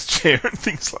Mobius chair and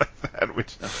things like that,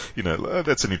 which,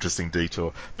 that's an interesting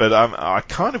detour. But I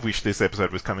kind of wish this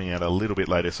episode was coming out a little bit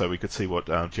later so we could see what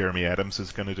Jeremy Adams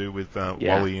is going to do with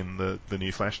Wally in the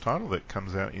new Flash title that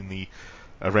comes out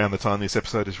around the time this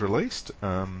episode is released.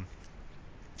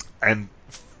 And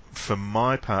for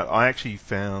my part, I actually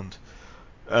found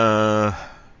the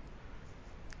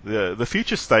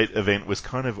Future State event was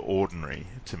kind of ordinary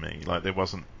to me. Like, there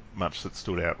wasn't much that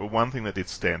stood out. But one thing that did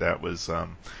stand out was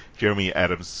Jeremy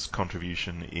Adams'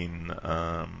 contribution in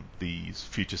the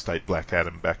Future State Black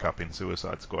Adam backup in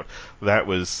Suicide Squad. That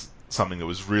was something that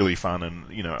was really fun, and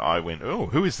I went, oh,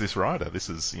 who is this writer? This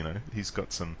is, he's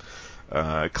got some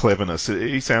cleverness.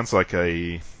 He sounds like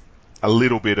a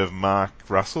little bit of Mark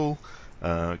Russell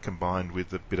combined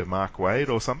with a bit of Mark Waid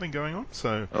or something going on.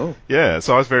 So yeah,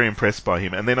 so I was very impressed by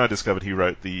him. And then I discovered he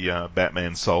wrote the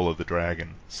Batman Soul of the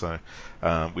Dragon, so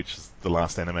which is the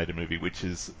last animated movie, which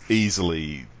is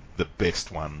easily the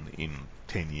best one in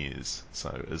 10 years.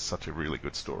 So it's such a really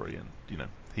good story, and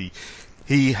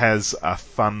he has a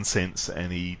fun sense,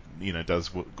 and he does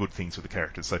good things with the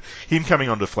characters. So him coming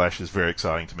onto Flash is very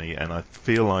exciting to me, and I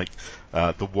feel like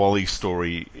the Wally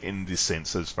story in this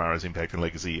sense, as far as impact and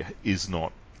legacy, is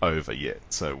not over yet.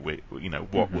 So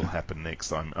what will happen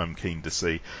next, I'm keen to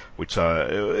see, which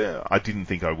I didn't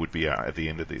think I would be at the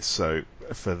end of this. So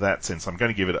for that sense, I'm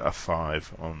going to give it a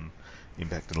 5 on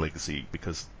impact and legacy,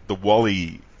 because the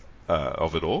Wally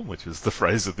of it all, which is the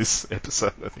phrase of this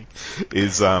episode, I think,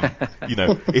 is,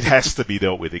 it has to be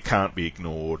dealt with. It can't be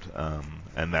ignored.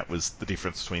 And that was the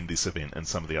difference between this event and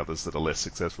some of the others that are less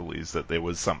successful, is that there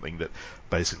was something that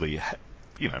basically,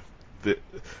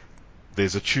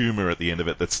 there's a tumour at the end of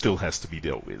it that still has to be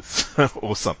dealt with,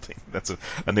 or something. That's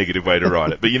a negative way to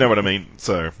write it, but you know what I mean.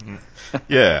 So,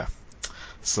 yeah.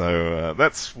 So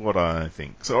that's what I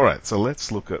think. So, all right. So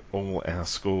let's look at all our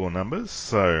score numbers.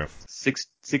 So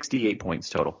 68 points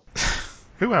total.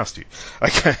 Who asked you?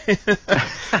 Okay.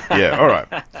 Yeah, all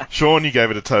right. Sean, you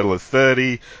gave it a total of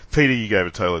 30. Peter, you gave it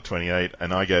a total of 28.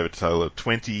 And I gave it a total of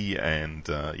 20. And,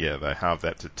 they halved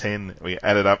that to 10. We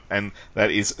added up, and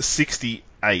that is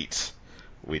 68.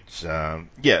 Which,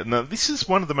 this is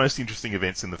one of the most interesting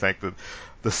events in the fact that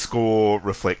the score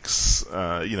reflects,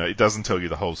 it doesn't tell you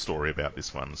the whole story about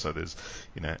this one. So there's,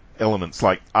 elements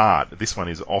like art. This one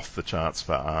is off the charts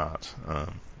for art.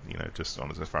 Just on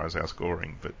as far as our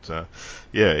scoring. But,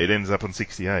 it ends up on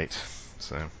 68.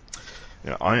 So,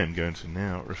 I am going to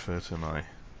now refer to my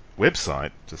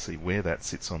website to see where that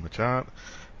sits on the chart.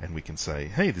 And we can say,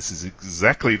 hey, this is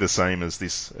exactly the same as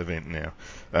this event now.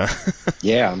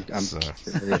 Yeah, I'm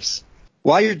curious.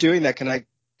 While you're doing that, can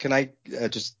I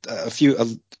just a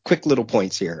few quick little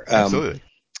points here? Absolutely.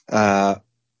 I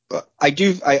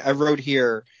wrote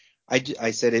here. I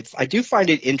said I do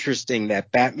find it interesting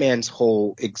that Batman's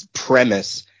whole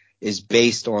premise is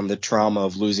based on the trauma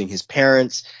of losing his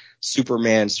parents.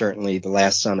 Superman, certainly the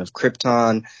last son of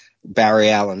Krypton. Barry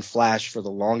Allen Flash, for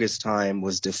the longest time,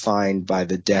 was defined by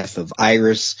the death of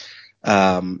Iris.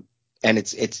 And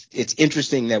it's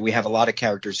interesting that we have a lot of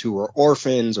characters who are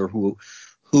orphans, or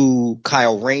who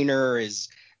Kyle Rayner is,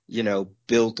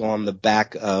 built on the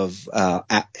back of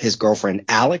his girlfriend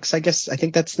Alex. I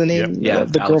think that's the name. Yeah,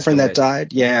 the Alex girlfriend Dewitt. that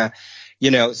died. Yeah.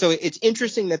 So it's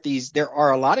interesting that there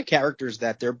are a lot of characters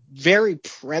that their very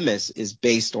premise is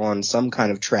based on some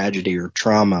kind of tragedy or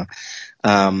trauma.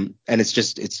 And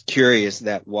it's curious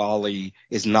that Wally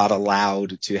is not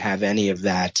allowed to have any of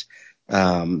that.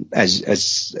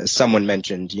 As someone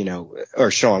mentioned,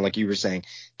 or Sean, like you were saying,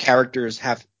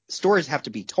 stories have to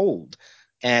be told.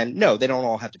 And no, they don't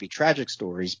all have to be tragic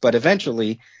stories, but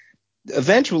eventually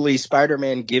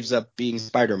Spider-Man gives up being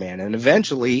Spider-Man, and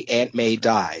eventually Aunt May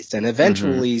dies, and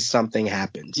eventually something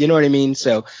happens. You know what I mean?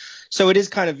 So it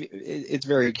is it's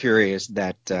very curious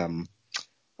that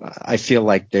I feel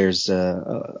like there's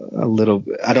a little.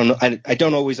 I don't know. I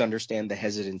don't always understand the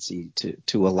hesitancy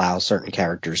to allow certain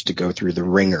characters to go through the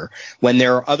ringer when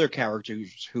there are other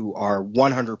characters who are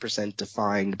 100%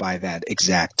 defined by that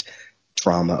exact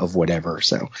trauma of whatever.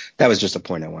 So that was just a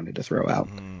point I wanted to throw out.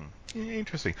 Yeah,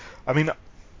 interesting. I mean,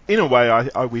 in a way,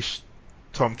 I wish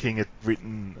Tom King had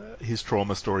written his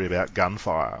trauma story about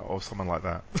gunfire or something like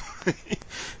that.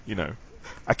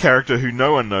 A character who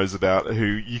no one knows about, who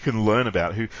you can learn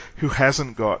about, who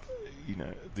hasn't got,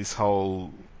 this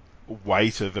whole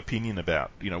weight of opinion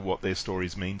about, what their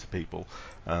stories mean to people.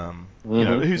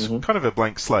 Who's kind of a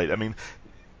blank slate. I mean,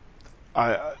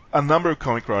 a number of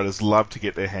comic writers love to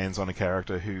get their hands on a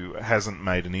character who hasn't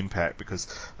made an impact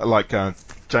because, like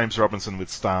James Robinson with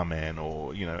Starman,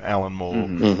 or Alan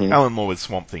Moore with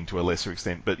Swamp Thing to a lesser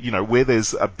extent, but where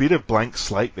there's a bit of blank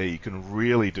slate there, you can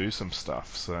really do some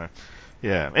stuff. So,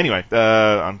 yeah. Anyway,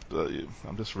 I'm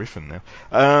just riffing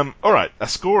now. All right, a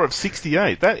score of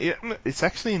 68. It's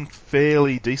actually in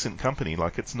fairly decent company.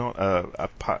 Like, it's not a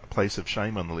place of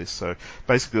shame on the list. So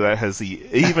basically, that has the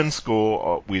even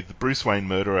score with Bruce Wayne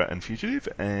Murderer and Fugitive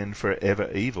and Forever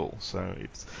Evil. So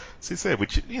it sits there,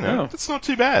 which it's not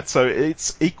too bad. So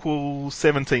it's equal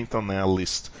 17th on our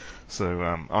list. So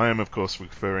I am, of course,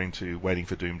 referring to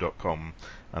waitingfordoom.com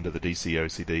under the DC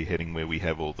OCD heading, where we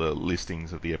have all the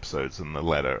listings of the episodes and the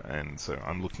ladder, and so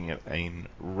I'm looking at a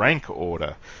rank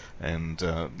order, and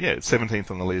it's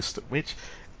 17th on the list, which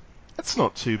that's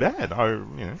not too bad. I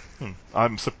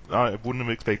wouldn't have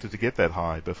expected to get that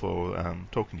high before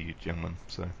talking to you gentlemen.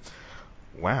 So,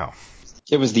 wow.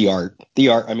 It was the art.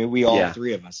 I mean, we all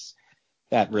three of us.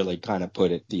 That really kind of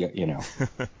put it,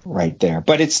 right there.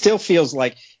 But it still feels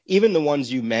like even the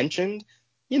ones you mentioned,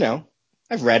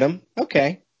 I've read them.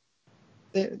 Okay.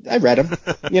 I read them.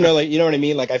 You know what I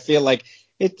mean? Like, I feel like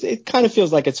it kind of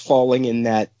feels like it's falling in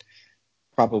that,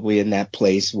 probably in that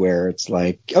place where it's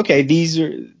like, okay,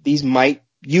 you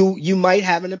might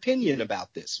have an opinion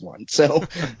about this one. So,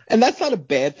 and that's not a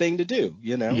bad thing to do,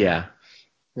 Yeah.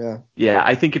 Yeah. Yeah.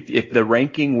 I think if the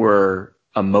ranking were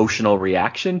emotional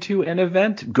reaction to an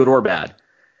event, good or bad,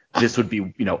 this would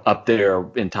be, up there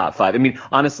in top 5. I mean,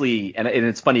 honestly, and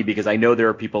it's funny because I know there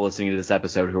are people listening to this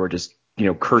episode who are just,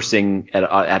 cursing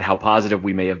at how positive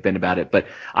we may have been about it. But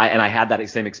I had that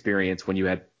same experience when you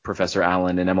had Professor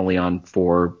Allen and Emily on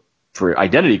for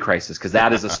Identity Crisis, because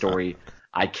that is a story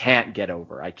I can't get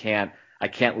over. I can't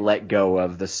let go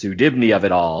of the Sue Dibney of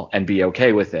it all and be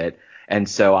okay with it. And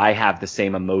so I have the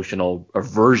same emotional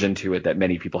aversion to it that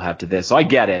many people have to this. So I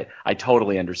get it. I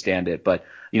totally understand it. But,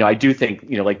 I do think,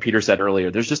 like Peter said earlier,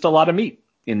 there's just a lot of meat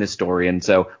in this story. And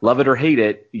so love it or hate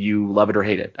it, you love it or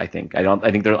hate it, I think. I don't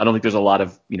think there's a lot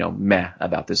of, meh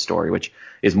about this story, which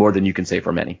is more than you can say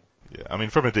for many. Yeah, I mean,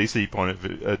 from a DC point of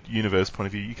view, a universe point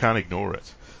of view, you can't ignore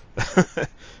it.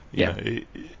 It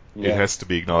has to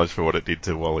be acknowledged for what it did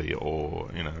to Wally, or,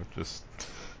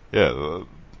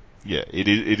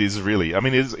 it is really. I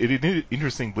mean, it is an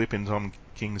interesting blip in Tom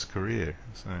King's career.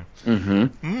 So.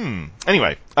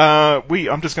 Anyway,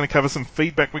 I'm just going to cover some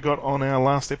feedback we got on our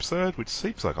last episode, which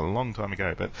seems like a long time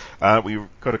ago, but we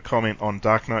got a comment on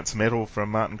Dark Knight's Metal from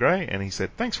Martin Gray, and he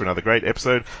said, "Thanks for another great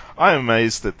episode. I am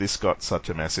amazed that this got such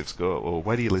a massive score." Or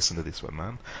wait till you listen to this one,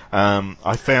 man.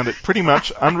 I found it pretty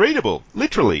much unreadable,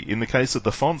 literally, in the case of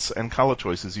the fonts and color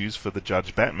choices used for the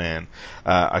Judge Batman.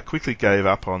 I quickly gave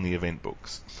up on the event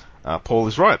books. Paul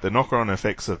is right. The knock-on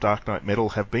effects of Dark Knight Metal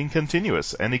have been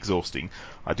continuous and exhausting.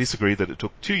 I disagree that it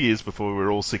took 2 years before we were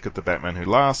all sick of the Batman Who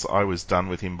Laughs. I was done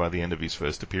with him by the end of his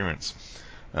first appearance.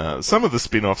 Some of the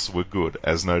spin-offs were good,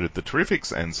 as noted the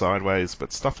Terrifics and Sideways,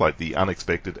 but stuff like The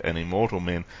Unexpected and Immortal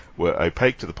Men were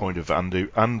opaque to the point of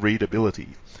unreadability.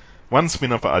 One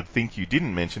spin-off I think you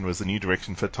didn't mention was the new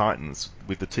direction for Titans,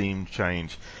 with the team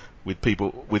change,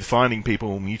 with finding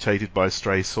people mutated by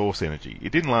stray source energy.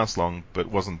 It didn't last long, but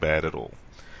wasn't bad at all.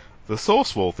 The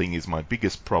source wall thing is my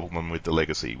biggest problem with the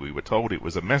Legacy. We were told it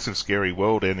was a massive, scary,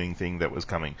 world-ending thing that was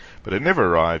coming, but it never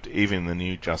arrived, even in the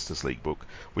new Justice League book,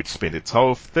 which spent its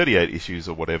whole 38 issues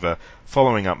or whatever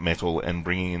following up Metal and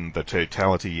bringing in the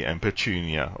Totality and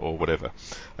Petunia or whatever.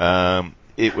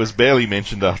 It was barely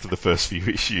mentioned after the first few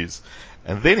issues.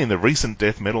 And then in the recent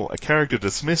Death Metal, a character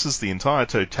dismisses the entire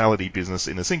Totality business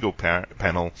in a single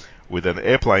panel with an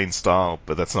airplane style,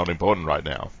 but that's not important right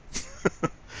now.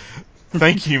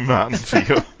 Thank you, Martin, for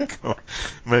your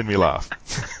made me laugh.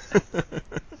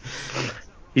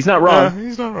 He's not wrong.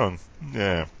 He's not wrong.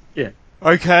 Yeah. Yeah.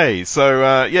 Okay,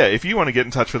 so if you want to get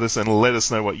in touch with us and let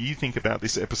us know what you think about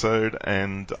this episode,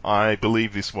 and I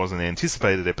believe this was an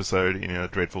anticipated episode in a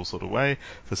dreadful sort of way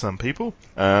for some people,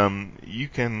 you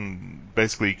can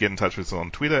basically get in touch with us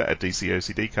on Twitter at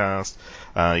DCOCDcast.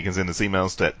 You can send us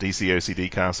emails at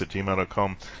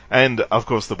dcocdcast@gmail.com, and of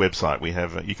course the website we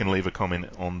have. You can leave a comment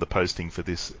on the posting for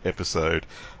this episode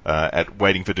at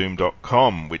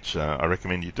waitingfordoom.com, which I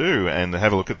recommend you do, and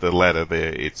have a look at the ladder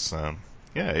there.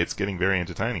 It's getting very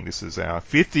entertaining. This is our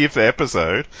 50th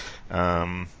episode.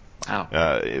 Wow.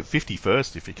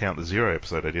 51st if you count the 0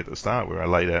 episode I did at the start, where I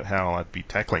laid out how I'd be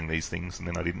tackling these things, and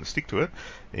then I didn't stick to it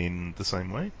in the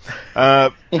same way.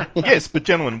 Yes, but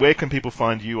gentlemen, where can people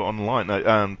find you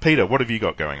online? Peter, what have you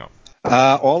got going on?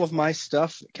 All of my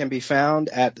stuff can be found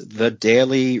at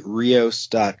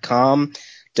thedailyrios.com.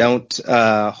 Don't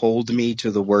hold me to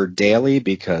the word daily,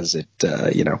 because it,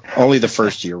 only the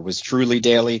first year was truly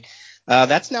daily.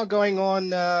 That's now going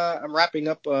on. I'm wrapping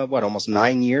up, almost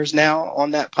 9 years now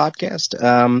on that podcast.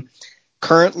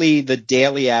 Currently, the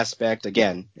daily aspect,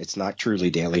 again, it's not truly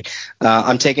daily.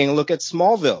 I'm taking a look at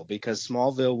Smallville, because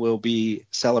Smallville will be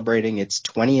celebrating its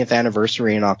 20th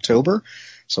anniversary in October.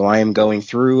 So I am going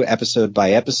through episode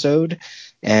by episode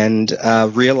and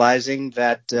realizing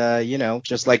that,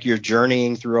 just like you're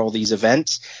journeying through all these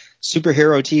events,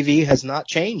 superhero TV has not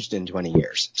changed in 20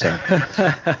 years. So,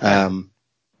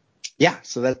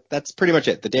 so that's pretty much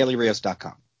it.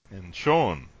 TheDailyRios.com. And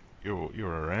Sean, you're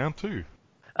around too.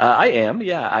 I am,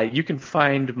 yeah. You can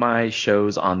find my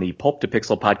shows on the Pulp to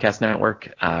Pixel podcast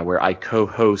network, where I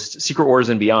co-host Secret Wars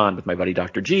and Beyond with my buddy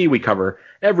Dr. G. We cover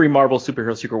every Marvel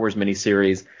Superhero Secret Wars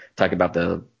miniseries, talk about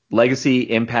the legacy,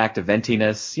 impact,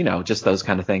 eventiness, just those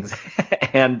kind of things.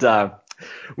 And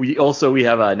we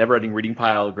have a never-ending reading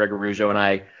pile. Gregor Rougeau and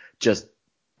I just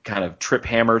kind of trip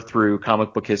hammer through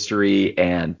comic book history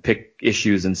and pick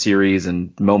issues and series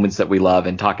and moments that we love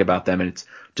and talk about them. And it's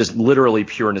just literally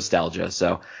pure nostalgia.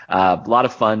 So a lot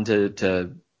of fun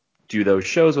to do those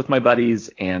shows with my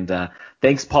buddies. And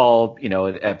thanks, Paul,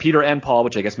 Peter and Paul,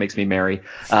 which I guess makes me merry.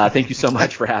 Thank you so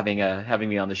much for having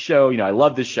me on the show. I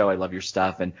love this show. I love your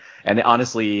stuff. And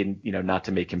honestly, not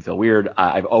to make him feel weird,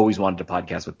 I've always wanted to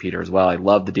podcast with Peter as well. I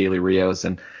love the Daily Rios,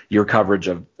 and your coverage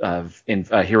of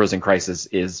Heroes in Crisis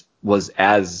was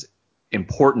as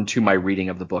important to my reading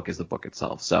of the book as the book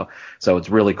itself. So it's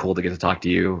really cool to get to talk to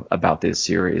you about this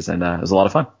series, and it was a lot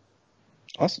of fun.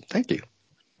 Awesome. Thank you.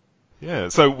 Yeah,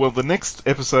 so, the next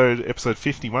episode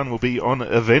 51, will be on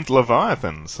Event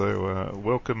Leviathan. So,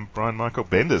 welcome Brian Michael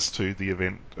Bendis to the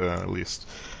event list.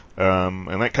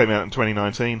 And that came out in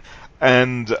 2019.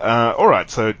 And, alright,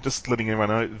 so just letting everyone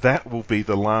know, that will be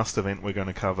the last event we're going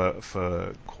to cover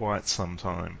for quite some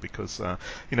time, because, one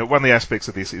of the aspects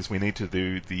of this is we need to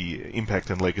do the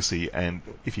impact and legacy, and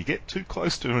if you get too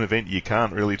close to an event, you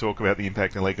can't really talk about the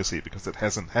impact and legacy because it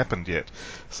hasn't happened yet.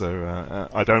 So,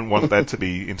 I don't want that to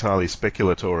be entirely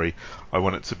speculatory. I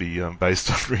want it to be based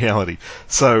on reality.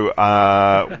 So,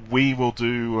 we will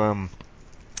do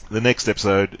the next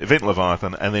episode, Event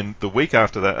Leviathan, and then the week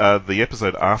after that, the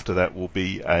episode after that will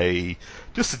be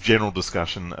just a general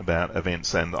discussion about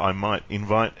events, and I might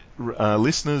invite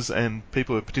listeners and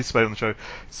people who participate on the show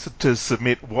to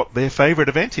submit what their favourite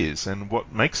event is and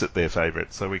what makes it their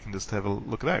favourite, so we can just have a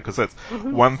look at that, because that's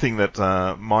one thing that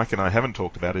Mike and I haven't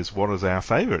talked about is what is our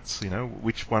favourites,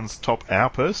 which ones top our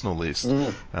personal list,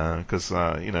 because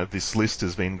this list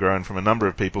has been grown from a number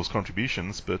of people's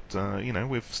contributions, but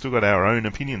we've still got our own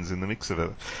opinions in the mix of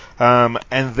it,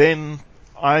 and then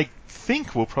I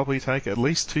think we'll probably take at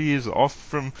least 2 years off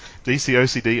from DC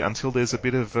OCD until there's a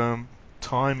bit of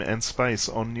time and space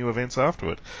on new events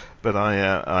afterward. but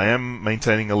I am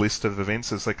maintaining a list of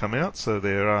events as they come out, so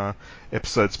there are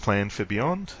episodes planned for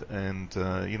Beyond, and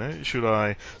should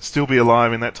I still be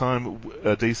alive in that time,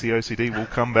 DC OCD will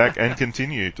come back and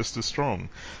continue just as strong.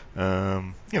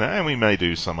 And we may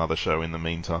do some other show in the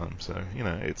meantime. So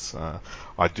it's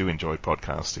I do enjoy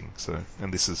podcasting. So,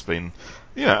 and this has been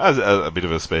a bit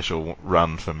of a special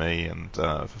run for me and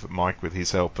for Mike with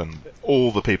his help and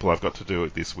all the people I've got to do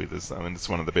this with. It's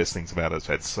one of the best things about it. It's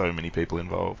had so many people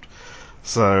involved.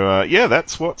 So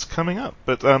that's what's coming up.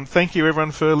 But thank you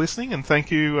everyone for listening, and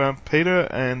thank you Peter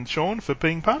and Sean for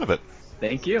being part of it.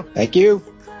 Thank you. Thank you.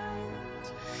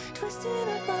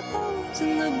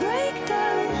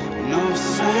 No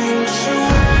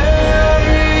sanctuary.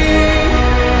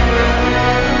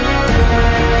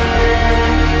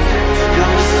 No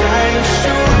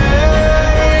sanctuary.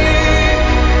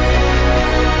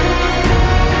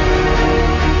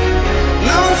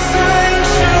 No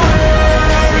sanctuary.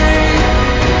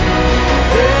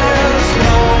 There's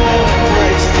no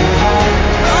place to hide.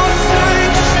 No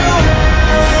sanctuary.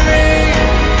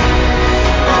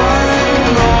 I'm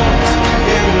lost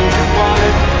in the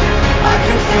void. I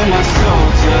can feel my soul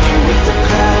turn with the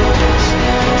clouds,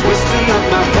 twisting up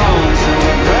my bones and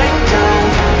I break down.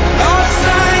 No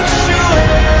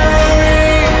sanctuary.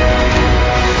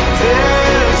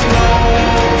 There's no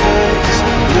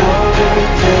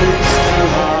place to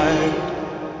hide.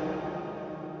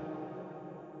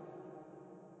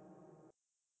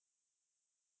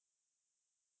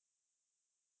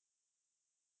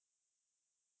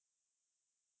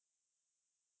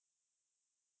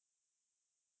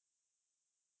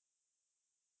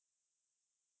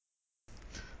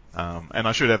 And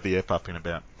I should have the app up in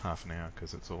about half an hour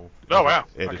because it's all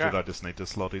edited. Okay. I just need to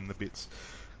slot in the bits.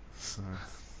 So.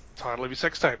 Title of your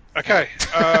sex tape. Okay.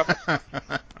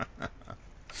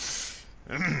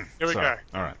 Here we go.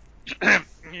 All right.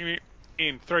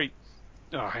 In 3.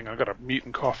 Oh, hang on. I've got a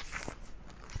mutant cough.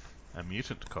 A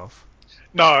mutant cough?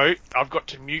 No, I've got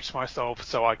to mute myself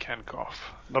so I can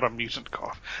cough. Not a mutant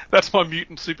cough. That's my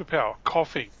mutant superpower.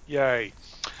 Coughing. Yay.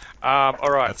 All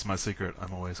right. That's my secret.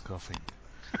 I'm always coughing.